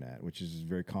the internet, which is a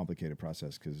very complicated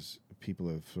process because people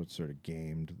have sort of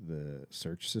gamed the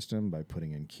search system by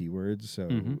putting in keywords. So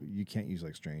you can't use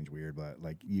like strange, weird, but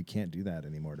like you can't do that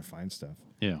anymore to find stuff.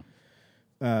 yeah.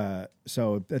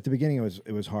 So at the beginning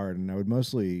it was hard, and I would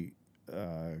mostly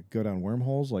go down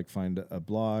wormholes, like find a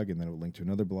blog, and then it would link to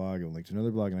another blog, it would link to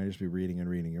another blog, and I'd just be reading and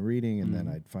reading and reading, and then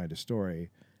I'd find a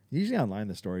story. Usually online,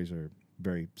 the stories are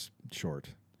very short,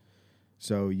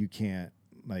 so you can't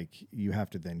you have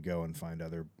to then go and find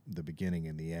the beginning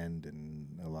and the end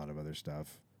and a lot of other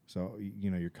stuff. So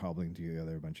you're cobbling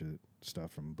together a bunch of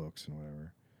stuff from books and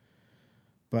whatever.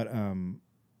 But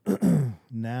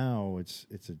now it's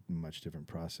a much different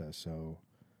process. So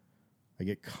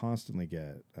I constantly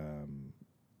get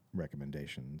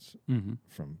recommendations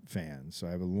from fans. So I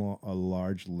have a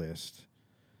large list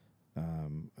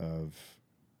of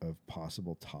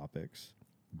possible topics,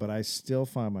 but I still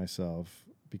find myself,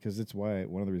 because it's why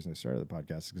one of the reasons I started the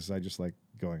podcast is because I just like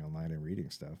going online and reading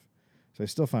stuff. So I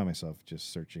still find myself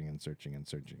just searching and searching and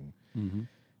searching.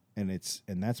 And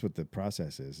that's what the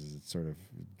process is it's sort of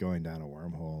going down a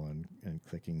wormhole and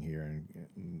clicking here, and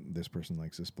this person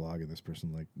likes this blog and this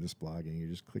person likes this blog, and you're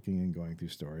just clicking and going through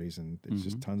stories, and it's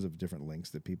just tons of different links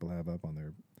that people have up on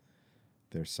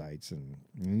their sites, and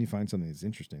then you find something that's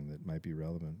interesting that might be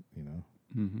relevant,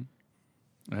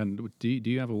 And do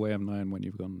you have a way of knowing when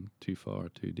you've gone too far or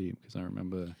too deep? Because I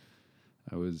remember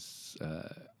I was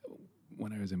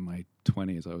when I was in my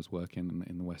 20s, I was working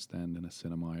in the West End in a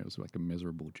cinema. It was like a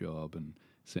miserable job, and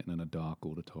sitting in a dark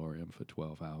auditorium for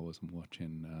 12 hours and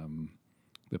watching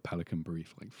The Pelican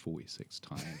Brief like 46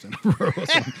 times in a row or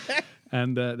something.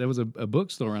 And there was a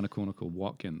bookstore around the corner called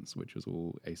Watkins, which was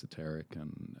all esoteric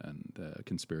and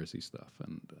conspiracy stuff.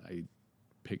 And I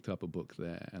picked up a book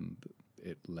there, and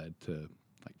it led to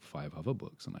like 5 other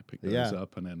books, and I picked those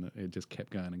up, and then it just kept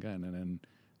going and going, and then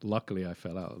luckily I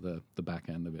fell out of the back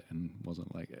end of it and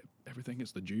wasn't like everything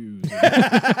is the Jews.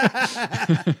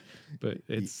 But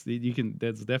there's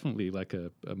definitely like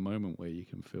a moment where you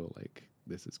can feel like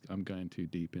I'm going too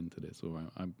deep into this, or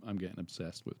I'm getting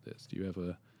obsessed with this. Do you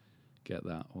ever get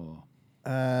that? Or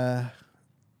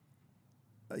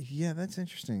yeah, that's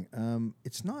interesting.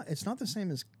 It's not the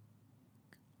same as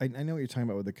I know what you're talking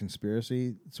about with the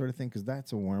conspiracy sort of thing, because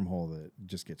that's a wormhole that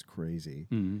just gets crazy.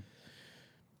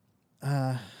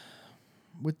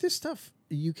 With this stuff,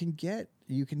 you can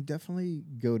definitely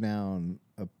go down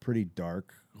a pretty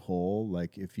dark hole.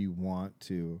 Like if you want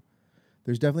to,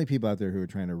 there's definitely people out there who are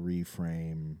trying to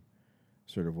reframe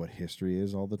sort of what history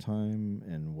is all the time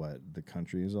and what the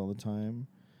country is all the time.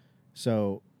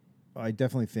 So I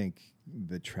definitely think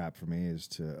the trap for me is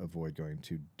to avoid going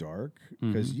too dark,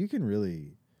 because you can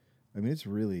really, it's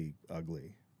really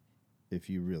ugly if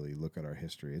you really look at our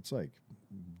history. It's like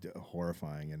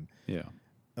horrifying. And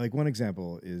like one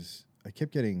example is I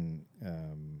kept getting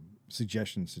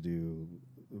suggestions to do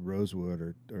Rosewood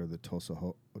or the Tulsa,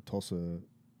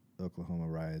 Oklahoma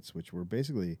riots, which were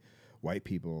basically white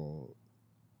people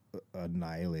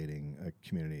annihilating a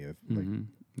community of like.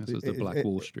 This was the Black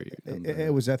Wall Street.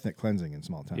 It was ethnic cleansing in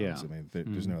small towns. Yeah.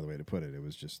 There's no other way to put it. It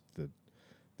was just the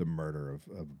murder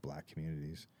of black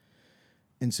communities.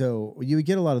 And so you would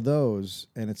get a lot of those,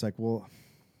 and it's like, well,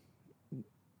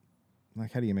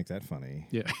 like, how do you make that funny?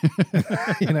 Yeah.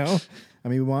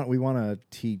 We want to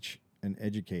teach and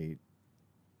educate,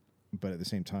 but at the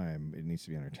same time, it needs to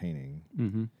be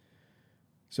entertaining.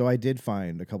 So I did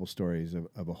find a couple stories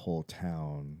of a whole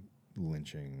town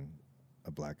lynching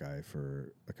a black guy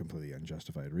for a completely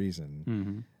unjustified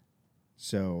reason.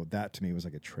 So that to me was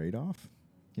like a trade-off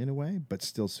in a way, but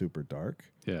still super dark.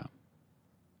 Yeah.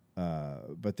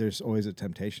 But there's always a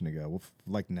temptation to go, well,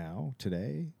 like now,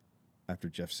 today, after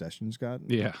Jeff Sessions got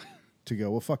to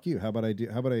go, well, fuck you. How about I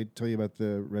tell you about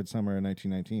the Red Summer in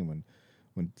 1919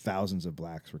 when thousands of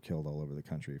blacks were killed all over the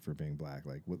country for being black?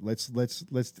 Like, let's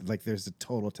like, there's a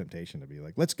total temptation to be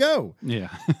like, let's go. Yeah.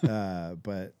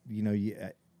 But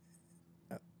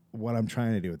what I'm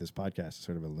trying to do with this podcast is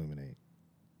sort of illuminate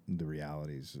the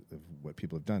realities of what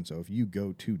people have done. So if you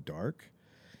go too dark,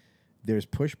 there's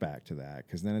pushback to that,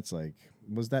 because then it's like,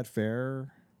 was that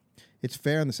fair? It's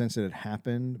fair in the sense that it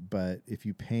happened, but if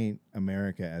you paint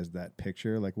America as that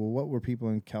picture, like, well, what were people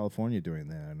in California doing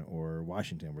then, or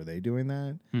Washington? Were they doing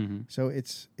that? So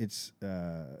it's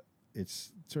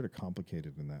sort of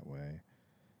complicated in that way.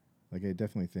 Like, I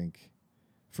definitely think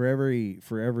for every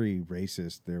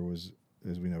racist, there was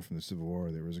as we know from the Civil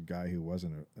War, there was a guy who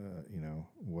wasn't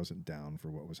down for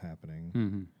what was happening.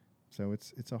 Mm-hmm. So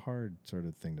it's a hard sort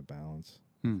of thing to balance,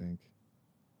 Mm. I think.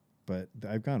 But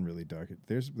I've gone really dark.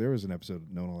 There was an episode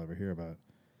no one will ever hear about.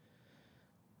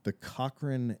 The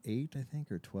Cochrane 8, I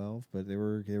think, or 12, but they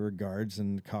were guards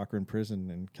in Cochrane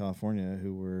Prison in California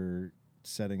who were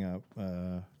setting up,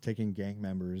 taking gang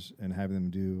members and having them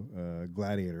do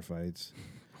gladiator fights.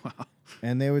 Wow.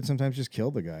 And they would sometimes just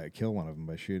kill one of them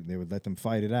by shooting. They would let them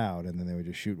fight it out, and then they would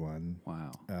just shoot one.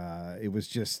 Wow. It was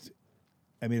just,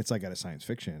 I mean, it's like out of science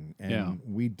fiction. And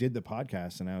we did the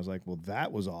podcast, and I was like, well,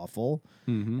 that was awful.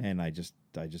 Mm-hmm. And I just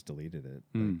deleted it.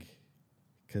 Like,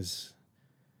 because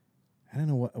I don't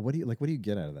know what do you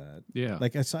get out of that? Yeah.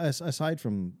 Like aside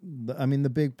from the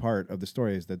big part of the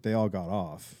story is that they all got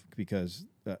off because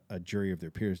a jury of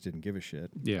their peers didn't give a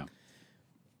shit. Yeah.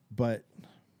 But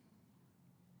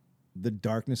the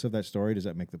darkness of that story, does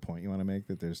that make the point you want to make,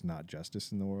 that there's not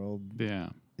justice in the world? Yeah.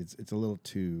 It's a little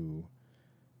too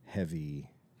heavy.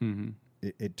 Mm-hmm.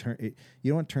 You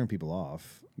don't want to turn people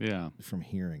off. Yeah. From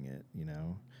hearing it, you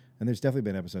know. And there's definitely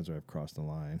been episodes where I've crossed the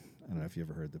line. I don't know if you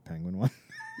ever heard the penguin one.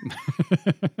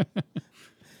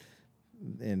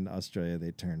 In Australia,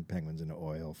 they turned penguins into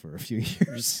oil for a few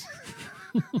years.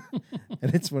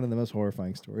 And it's one of the most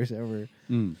horrifying stories ever.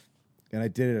 Mm. And I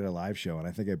did it at a live show, and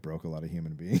I think I broke a lot of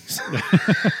human beings.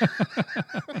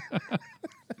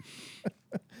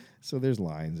 So there's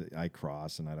lines that I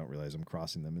cross, and I don't realize I'm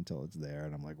crossing them until it's there.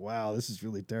 And I'm like, wow, this is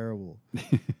really terrible.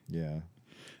 Yeah.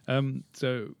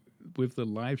 So with the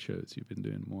live shows, you've been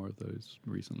doing more of those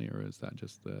recently, or is that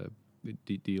just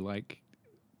do you like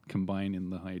combining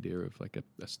the idea of like a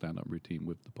stand-up routine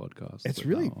with the podcast? It's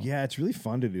really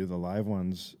fun to do the live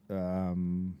ones.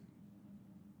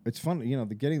 It's fun, you know,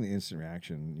 getting the instant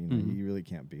reaction, you know, Mm-hmm. you really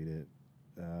can't beat it.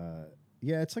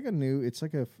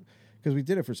 Because we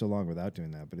did it for so long without doing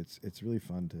that, but it's really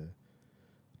fun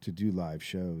to do live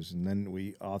shows. And then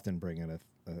we often bring in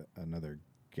another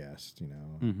guest, you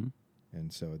know. Mm-hmm.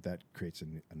 And so that creates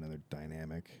another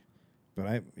dynamic. But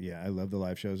I love the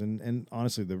live shows. And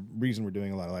honestly, the reason we're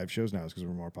doing a lot of live shows now is because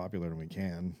we're more popular and we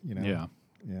can, you know? Yeah.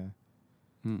 Yeah.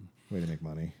 Mm. Way to make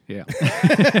money. Yeah.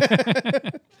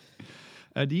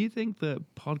 Do you think that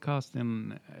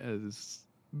podcasting is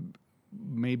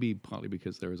maybe partly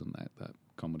because there isn't that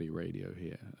comedy radio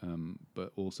here,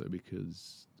 but also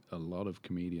because a lot of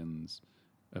comedians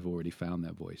have already found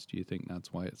their voice? Do you think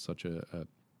that's why it's such a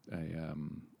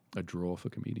draw for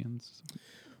comedians?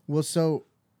 Well, so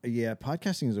yeah,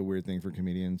 podcasting is a weird thing for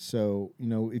comedians. So, you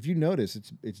know, if you notice,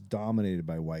 it's dominated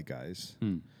by white guys,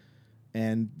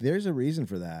 and there's a reason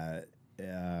for that.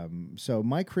 So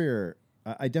my career,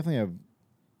 I definitely have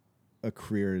a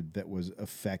career that was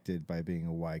affected by being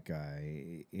a white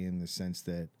guy, in the sense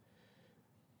that,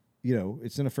 you know,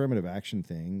 it's an affirmative action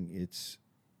thing.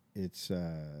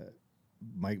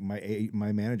 My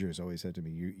manager has always said to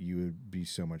me, you would be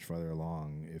so much farther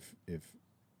along if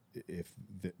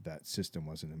that system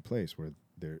wasn't in place, where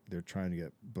they're trying to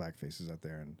get black faces out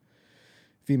there and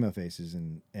female faces,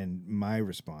 and my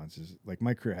response is, like,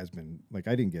 my career has been like,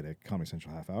 I didn't get a Comedy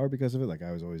Central half hour because of it. Like,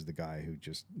 I was always the guy who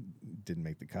just didn't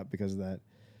make the cut because of that,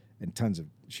 and tons of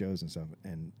shows and stuff.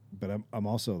 But I'm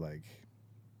also like,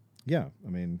 yeah,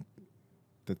 I mean,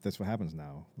 that's what happens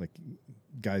now. Like,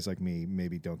 guys like me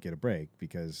maybe don't get a break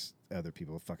because other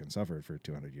people have fucking suffered for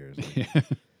 200 years.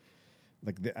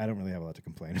 Like, I don't really have a lot to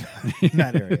complain about in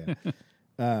that area.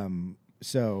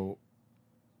 So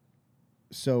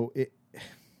it.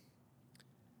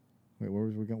 Wait, where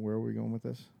are we going with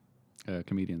this?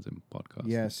 Comedians and podcasts.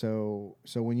 Yeah. So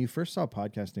when you first saw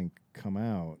podcasting come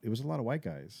out, it was a lot of white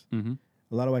guys. Mm-hmm.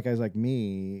 A lot of white guys like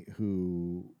me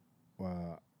who,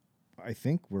 I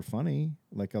think were funny.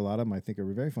 Like, a lot of them I think are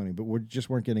very funny, but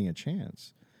weren't getting a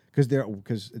chance because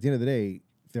at the end of the day,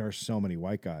 there are so many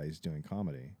white guys doing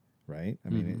comedy, right? I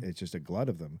mean, it's just a glut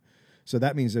of them. So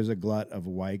that means there's a glut of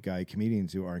white guy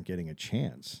comedians who aren't getting a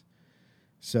chance.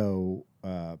 So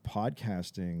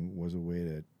podcasting was a way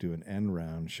to do an end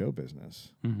round show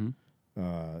business. Mm-hmm.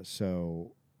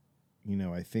 So, you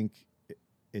know, I think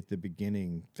at the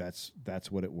beginning, that's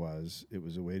what it was. It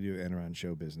was a way to do end around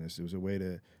show business. It was a way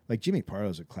to, like, Jimmy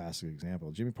Pardo's a classic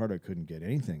example. Jimmy Pardo couldn't get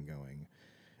anything going,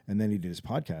 and then he did his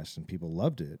podcast, and people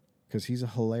loved it because he's a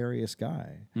hilarious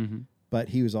guy. Mm-hmm. But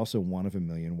he was also one of a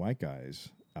million white guys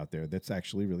out there that's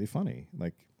actually really funny.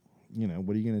 Like, you know,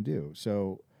 what are you going to do?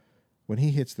 So when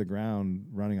he hits the ground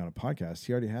running on a podcast,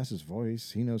 he already has his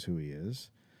voice. He knows who he is.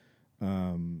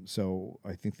 So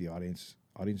I think the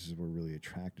audiences were really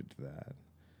attracted to that.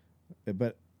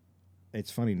 But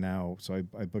it's funny now. So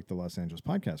I booked the Los Angeles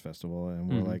Podcast Festival, and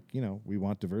we're Mhm. like, you know, we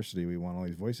want diversity, we want all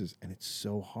these voices, and it's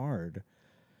so hard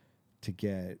to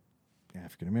get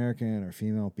African American or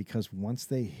female because once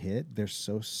they hit, they're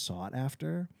so sought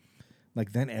after.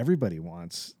 Like then everybody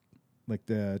wants. Like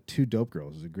the Two Dope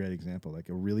Girls is a great example. Like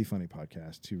a really funny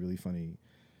podcast, two really funny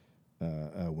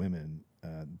women,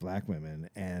 black women,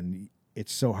 and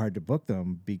it's so hard to book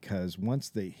them because once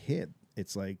they hit,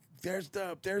 it's like there's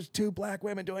two black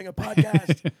women doing a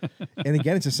podcast, and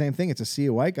again it's the same thing. It's a sea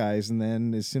of white guys, and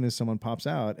then as soon as someone pops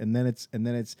out, and then it's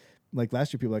like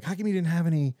last year people were like, how come you didn't have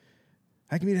any?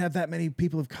 How come you didn't have that many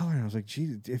people of color? And I was like,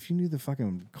 gee, if you knew the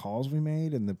fucking calls we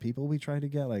made and the people we tried to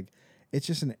get, like. It's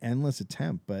just an endless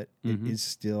attempt, but it is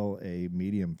still a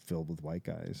medium filled with white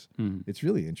guys. It's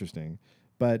really interesting,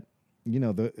 but you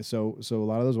know, so a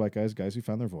lot of those white guys who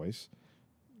found their voice,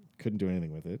 couldn't do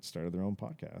anything with it, started their own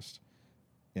podcast,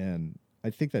 and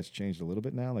I think that's changed a little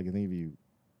bit now. Like I think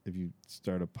if you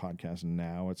start a podcast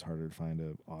now, it's harder to find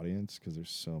an audience because there's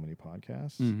so many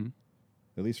podcasts.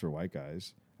 At least for white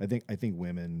guys, I think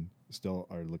women still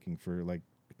are looking for like.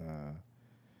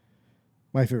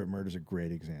 My Favorite Murder is a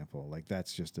great example. Like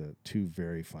that's just two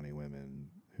very funny women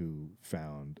who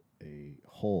found a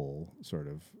whole sort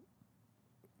of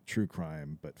true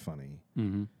crime but funny,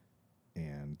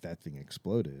 and that thing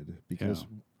exploded because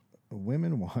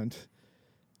women want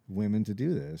women to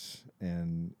do this,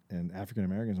 and African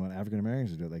Americans want African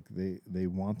Americans to do it. Like they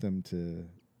want them to,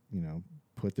 you know,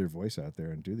 put their voice out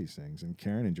there and do these things. And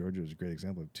Karen and Georgia is a great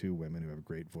example of two women who have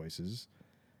great voices,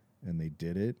 and they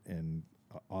did it and.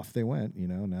 Off they went, you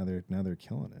know. Now they're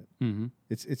killing it.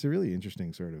 It's a really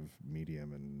interesting sort of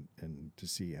medium, and to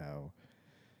see how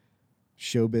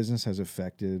show business has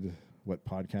affected what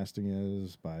podcasting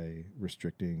is by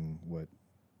restricting what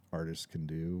artists can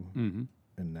do, and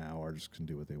now artists can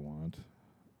do what they want.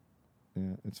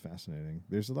 Yeah, it's fascinating.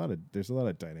 There's a lot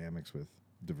of dynamics with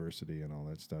diversity and all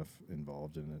that stuff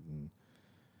involved in it, and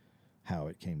how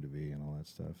it came to be, and all that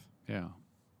stuff. Yeah.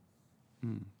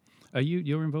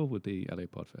 You're involved with the LA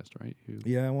Podfest, right?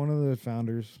 Yeah, one of the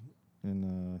founders,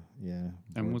 and yeah.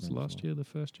 And was last year the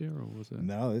first year, or was it?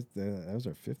 No, that was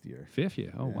our 5th year. 5th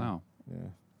year. Oh, yeah. Wow. Yeah.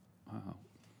 Wow.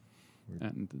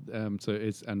 And so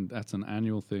that's an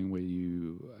annual thing where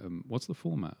you. What's the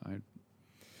format?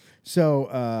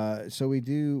 So we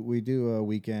do a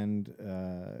weekend.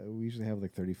 We usually have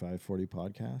like 35, 40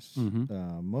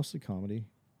 podcasts, mostly comedy.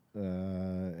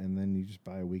 And then you just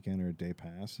buy a weekend or a day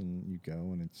pass and you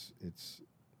go, and it's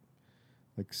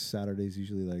like Saturday's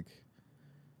usually like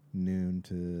noon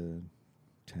to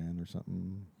 10 or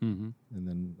something, and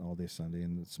then all day Sunday,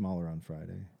 and it's smaller on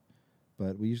Friday.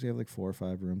 But we usually have like 4 or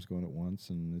 5 rooms going at once,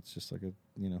 and it's just like a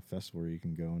festival where you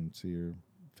can go and see your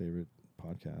favorite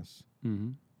podcasts.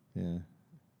 Yeah,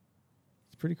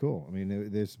 it's pretty cool. I mean,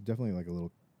 there's definitely like a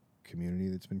little community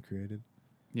that's been created.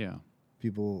 Yeah,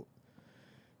 people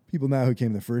now who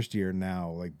came the first year now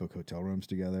like book hotel rooms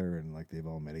together, and like they've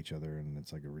all met each other, and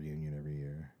it's like a reunion every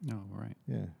year. Oh, right.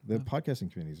 Yeah, the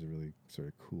podcasting community is a really sort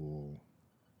of cool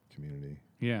community.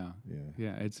 Yeah.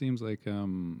 It seems like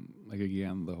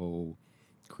again, the whole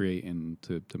creating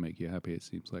to make you happy. It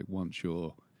seems like once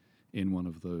you're in one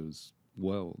of those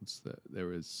worlds, that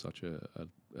there is such a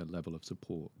level of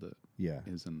support that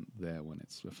isn't there when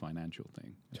it's a financial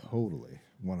thing. Totally,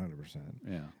 100%.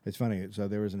 Yeah, it's funny. So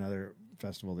there was another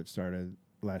festival that started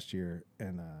last year,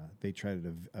 and they tried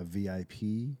a VIP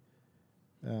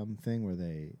thing where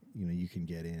they, you can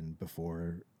get in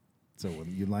before. So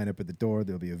when you line up at the door,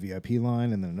 there'll be a VIP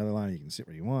line, and then another line you can sit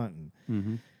where you want,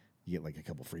 and you get like a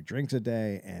couple free drinks a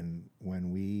day. And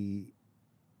when we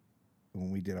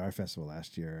did our festival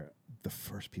last year, the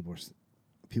first people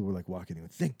were like walking in,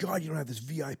 thank God you don't have this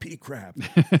VIP crap,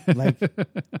 like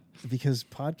because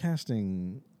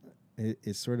podcasting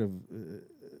is sort of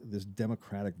this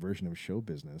democratic version of show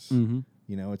business.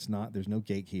 It's not. There's no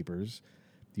gatekeepers.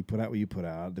 You put out what you put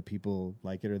out. The people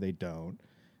like it or they don't.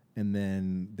 And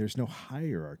then there's no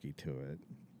hierarchy to it.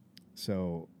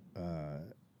 So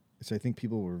I think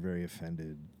people were very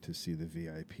offended to see the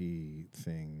VIP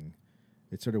thing.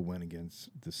 It sort of went against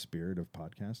the spirit of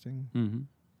podcasting.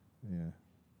 Yeah.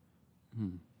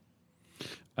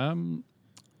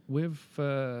 With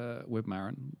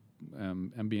Maron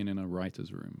and being in a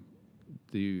writer's room,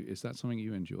 is that something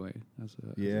you enjoy?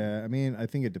 I mean, I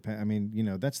think it depends. I mean,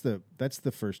 that's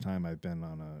the first time I've been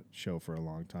on a show for a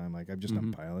long time. Like I've just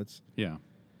done pilots. Yeah.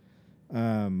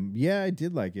 I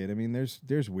did like it. I mean,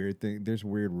 there's weird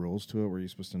rules to it where you're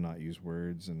supposed to not use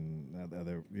words and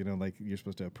other, like you're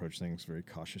supposed to approach things very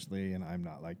cautiously, and I'm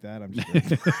not like that. I'm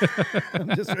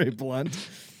just very blunt.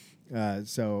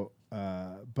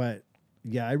 But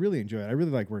yeah, I really enjoy it. I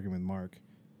really like working with Mark.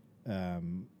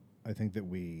 I think that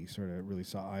we sort of really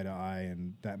saw eye to eye,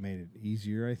 and that made it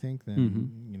easier, I think,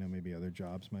 than you know, maybe other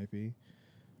jobs might be.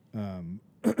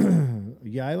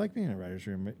 Yeah, I like being in a writer's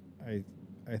room. I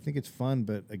think it's fun,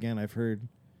 but again, I've heard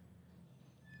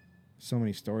so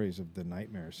many stories of the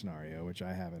nightmare scenario, which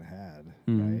I haven't had.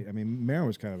 Right? I mean, Marin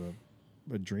was kind of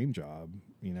a dream job,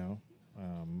 you know,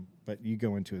 but you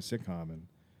go into a sitcom and,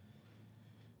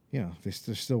 you know,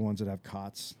 there's still ones that have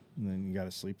cots, and then you got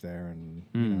to sleep there, and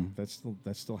you know, that's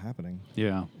still happening.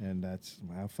 Yeah. And that's,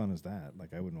 how fun is that?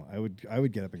 Like, I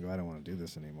would get up and go, I don't want to do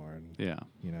this anymore. And Yeah.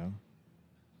 you know,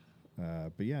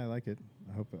 but yeah, I like it.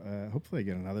 I hope hopefully I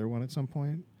get another one at some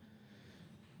point.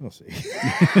 We'll see.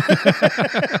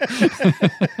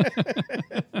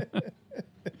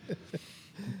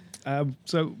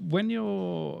 So when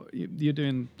you're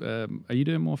doing, are you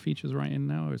doing more features writing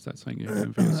now, or is that something you're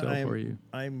doing for yourself, or are you?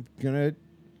 I'm gonna.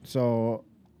 So,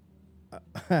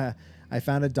 I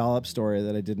found a dollop story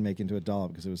that I didn't make into a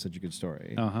dollop because it was such a good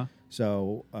story.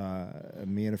 So,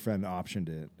 me and a friend optioned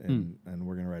it, and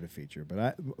we're gonna write a feature.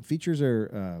 But features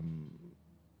are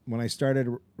when I started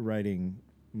writing,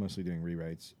 mostly doing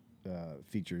rewrites,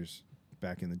 features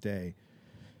back in the day.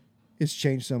 It's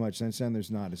changed so much since then. There's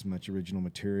not as much original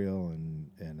material, and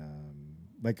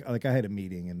like I had a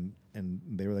meeting, and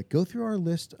they were like, go through our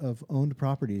list of owned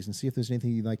properties and see if there's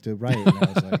anything you'd like to write. And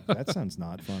I was like, that sounds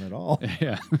not fun at all.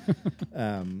 Yeah.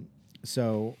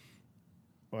 So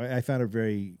I found a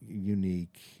very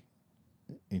unique,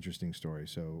 interesting story.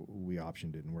 So we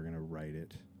optioned it, and we're going to write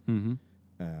it.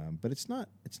 But it's not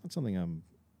something I'm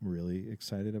really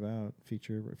excited about.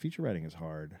 Feature writing is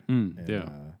hard. Yeah.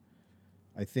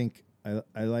 I think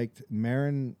I liked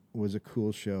Marin was a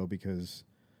cool show because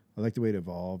I like the way it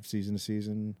evolved season to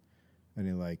season, and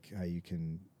I like how you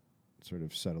can sort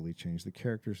of subtly change the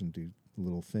characters and do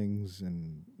little things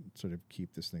and sort of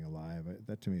keep this thing alive.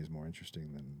 That to me is more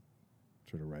interesting than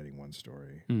sort of writing one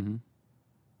story.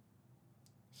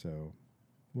 So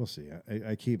we'll see.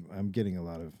 I'm getting a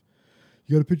lot of,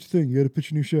 you got to pitch a thing, you got to pitch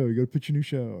a new show, you got to pitch a new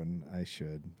show, and I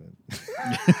should, but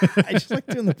I just like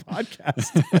doing the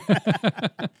podcast.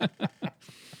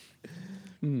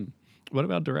 What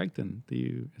about directing?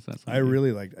 Is that something? I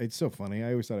really liked. It's so funny.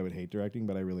 I always thought I would hate directing,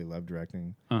 but I really love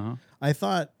directing. I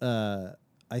thought that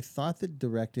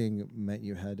directing meant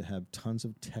you had to have tons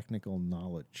of technical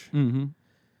knowledge.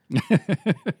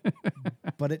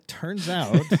 But it turns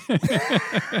out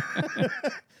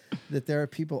that there are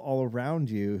people all around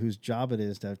you whose job it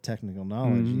is to have technical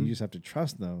knowledge, and you just have to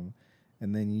trust them.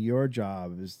 And then your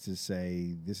job is to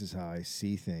say, this is how I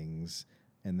see things.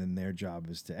 And then their job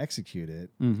is to execute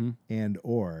it and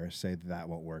or say that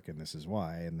won't work and this is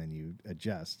why, and then you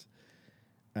adjust.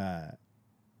 But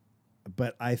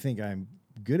I think I'm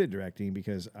good at directing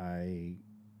because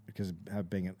of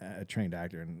being a trained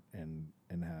actor and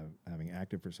having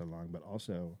acted for so long, but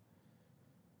also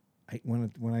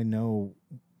when I know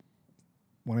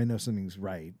something's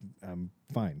right, I'm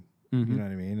fine. You know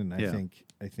what I mean? And I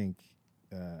think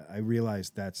I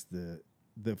realized that's the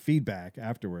feedback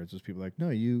afterwards was people like, no,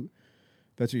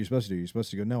 that's what you're supposed to do. You're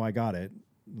supposed to go, no, I got it.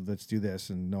 Let's do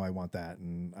this. And no, I want that.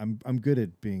 And I'm good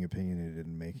at being opinionated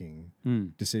and making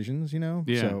decisions, you know?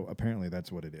 Yeah. So apparently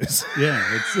that's what it is.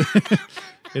 Yeah.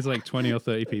 It's like 20 or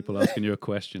 30 people asking you a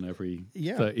question every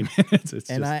 30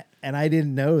 minutes. I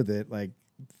didn't know that, like,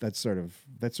 that's sort of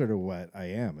what I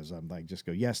am, is I'm like, just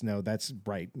go, yes, no, that's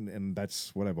right. And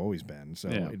that's what I've always been. So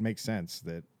it makes sense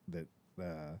that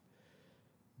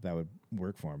would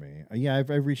work for me. I've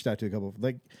reached out to a couple of,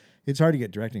 like, it's hard to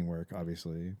get directing work,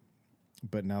 obviously,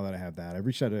 but now that I have that, I've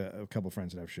reached out to a couple of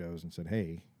friends that have shows and said,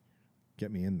 hey,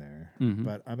 get me in there.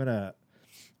 But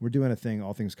we're doing a thing,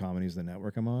 All Things Comedy is the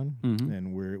network I'm on,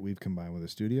 and we've combined with a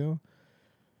studio,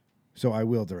 so I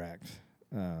will direct.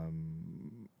 I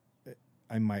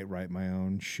might write my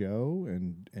own show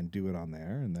and do it on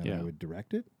there, and then I would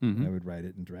direct it. I would write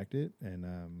it and direct it, and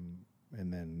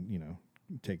then, you know,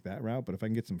 take that route. But if I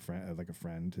can get some a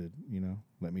friend to, you know,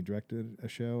 let me direct a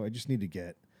show, I just need to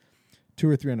get 2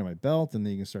 or 3 under my belt, and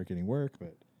then you can start getting work.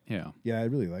 But yeah,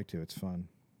 I'd really like to. It's fun.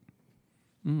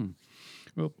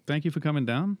 Well, thank you for coming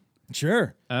down.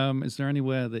 Sure. Is there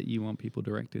anywhere that you want people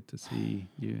directed to see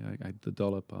you? The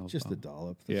dollop. The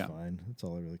dollop. That's fine. That's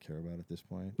all I really care about at this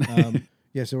point.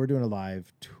 So we're doing a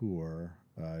live tour.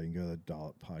 You can go to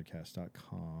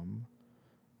dolloppodcast.com.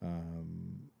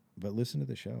 But listen to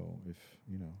the show if,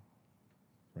 you know,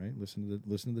 right? Listen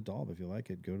to the dollop if you like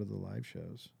it. Go to the live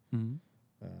shows.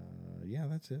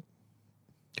 That's it.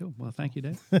 Cool. Well, thank you,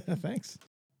 Dave. Thanks.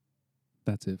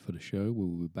 That's it for the show. We'll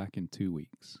be back in 2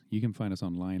 weeks. You can find us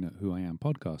online at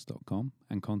whoiampodcast.com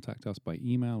and contact us by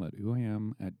email at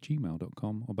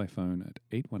whoiam@gmail.com or by phone at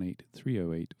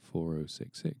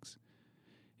 818-308-4066.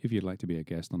 If you'd like to be a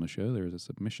guest on the show, there is a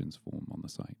submissions form on the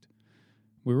site.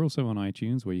 We're also on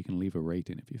iTunes where you can leave a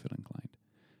rating if you feel inclined.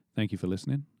 Thank you for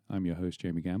listening. I'm your host,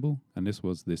 Jamie Gamble, and this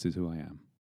was This Is Who I Am.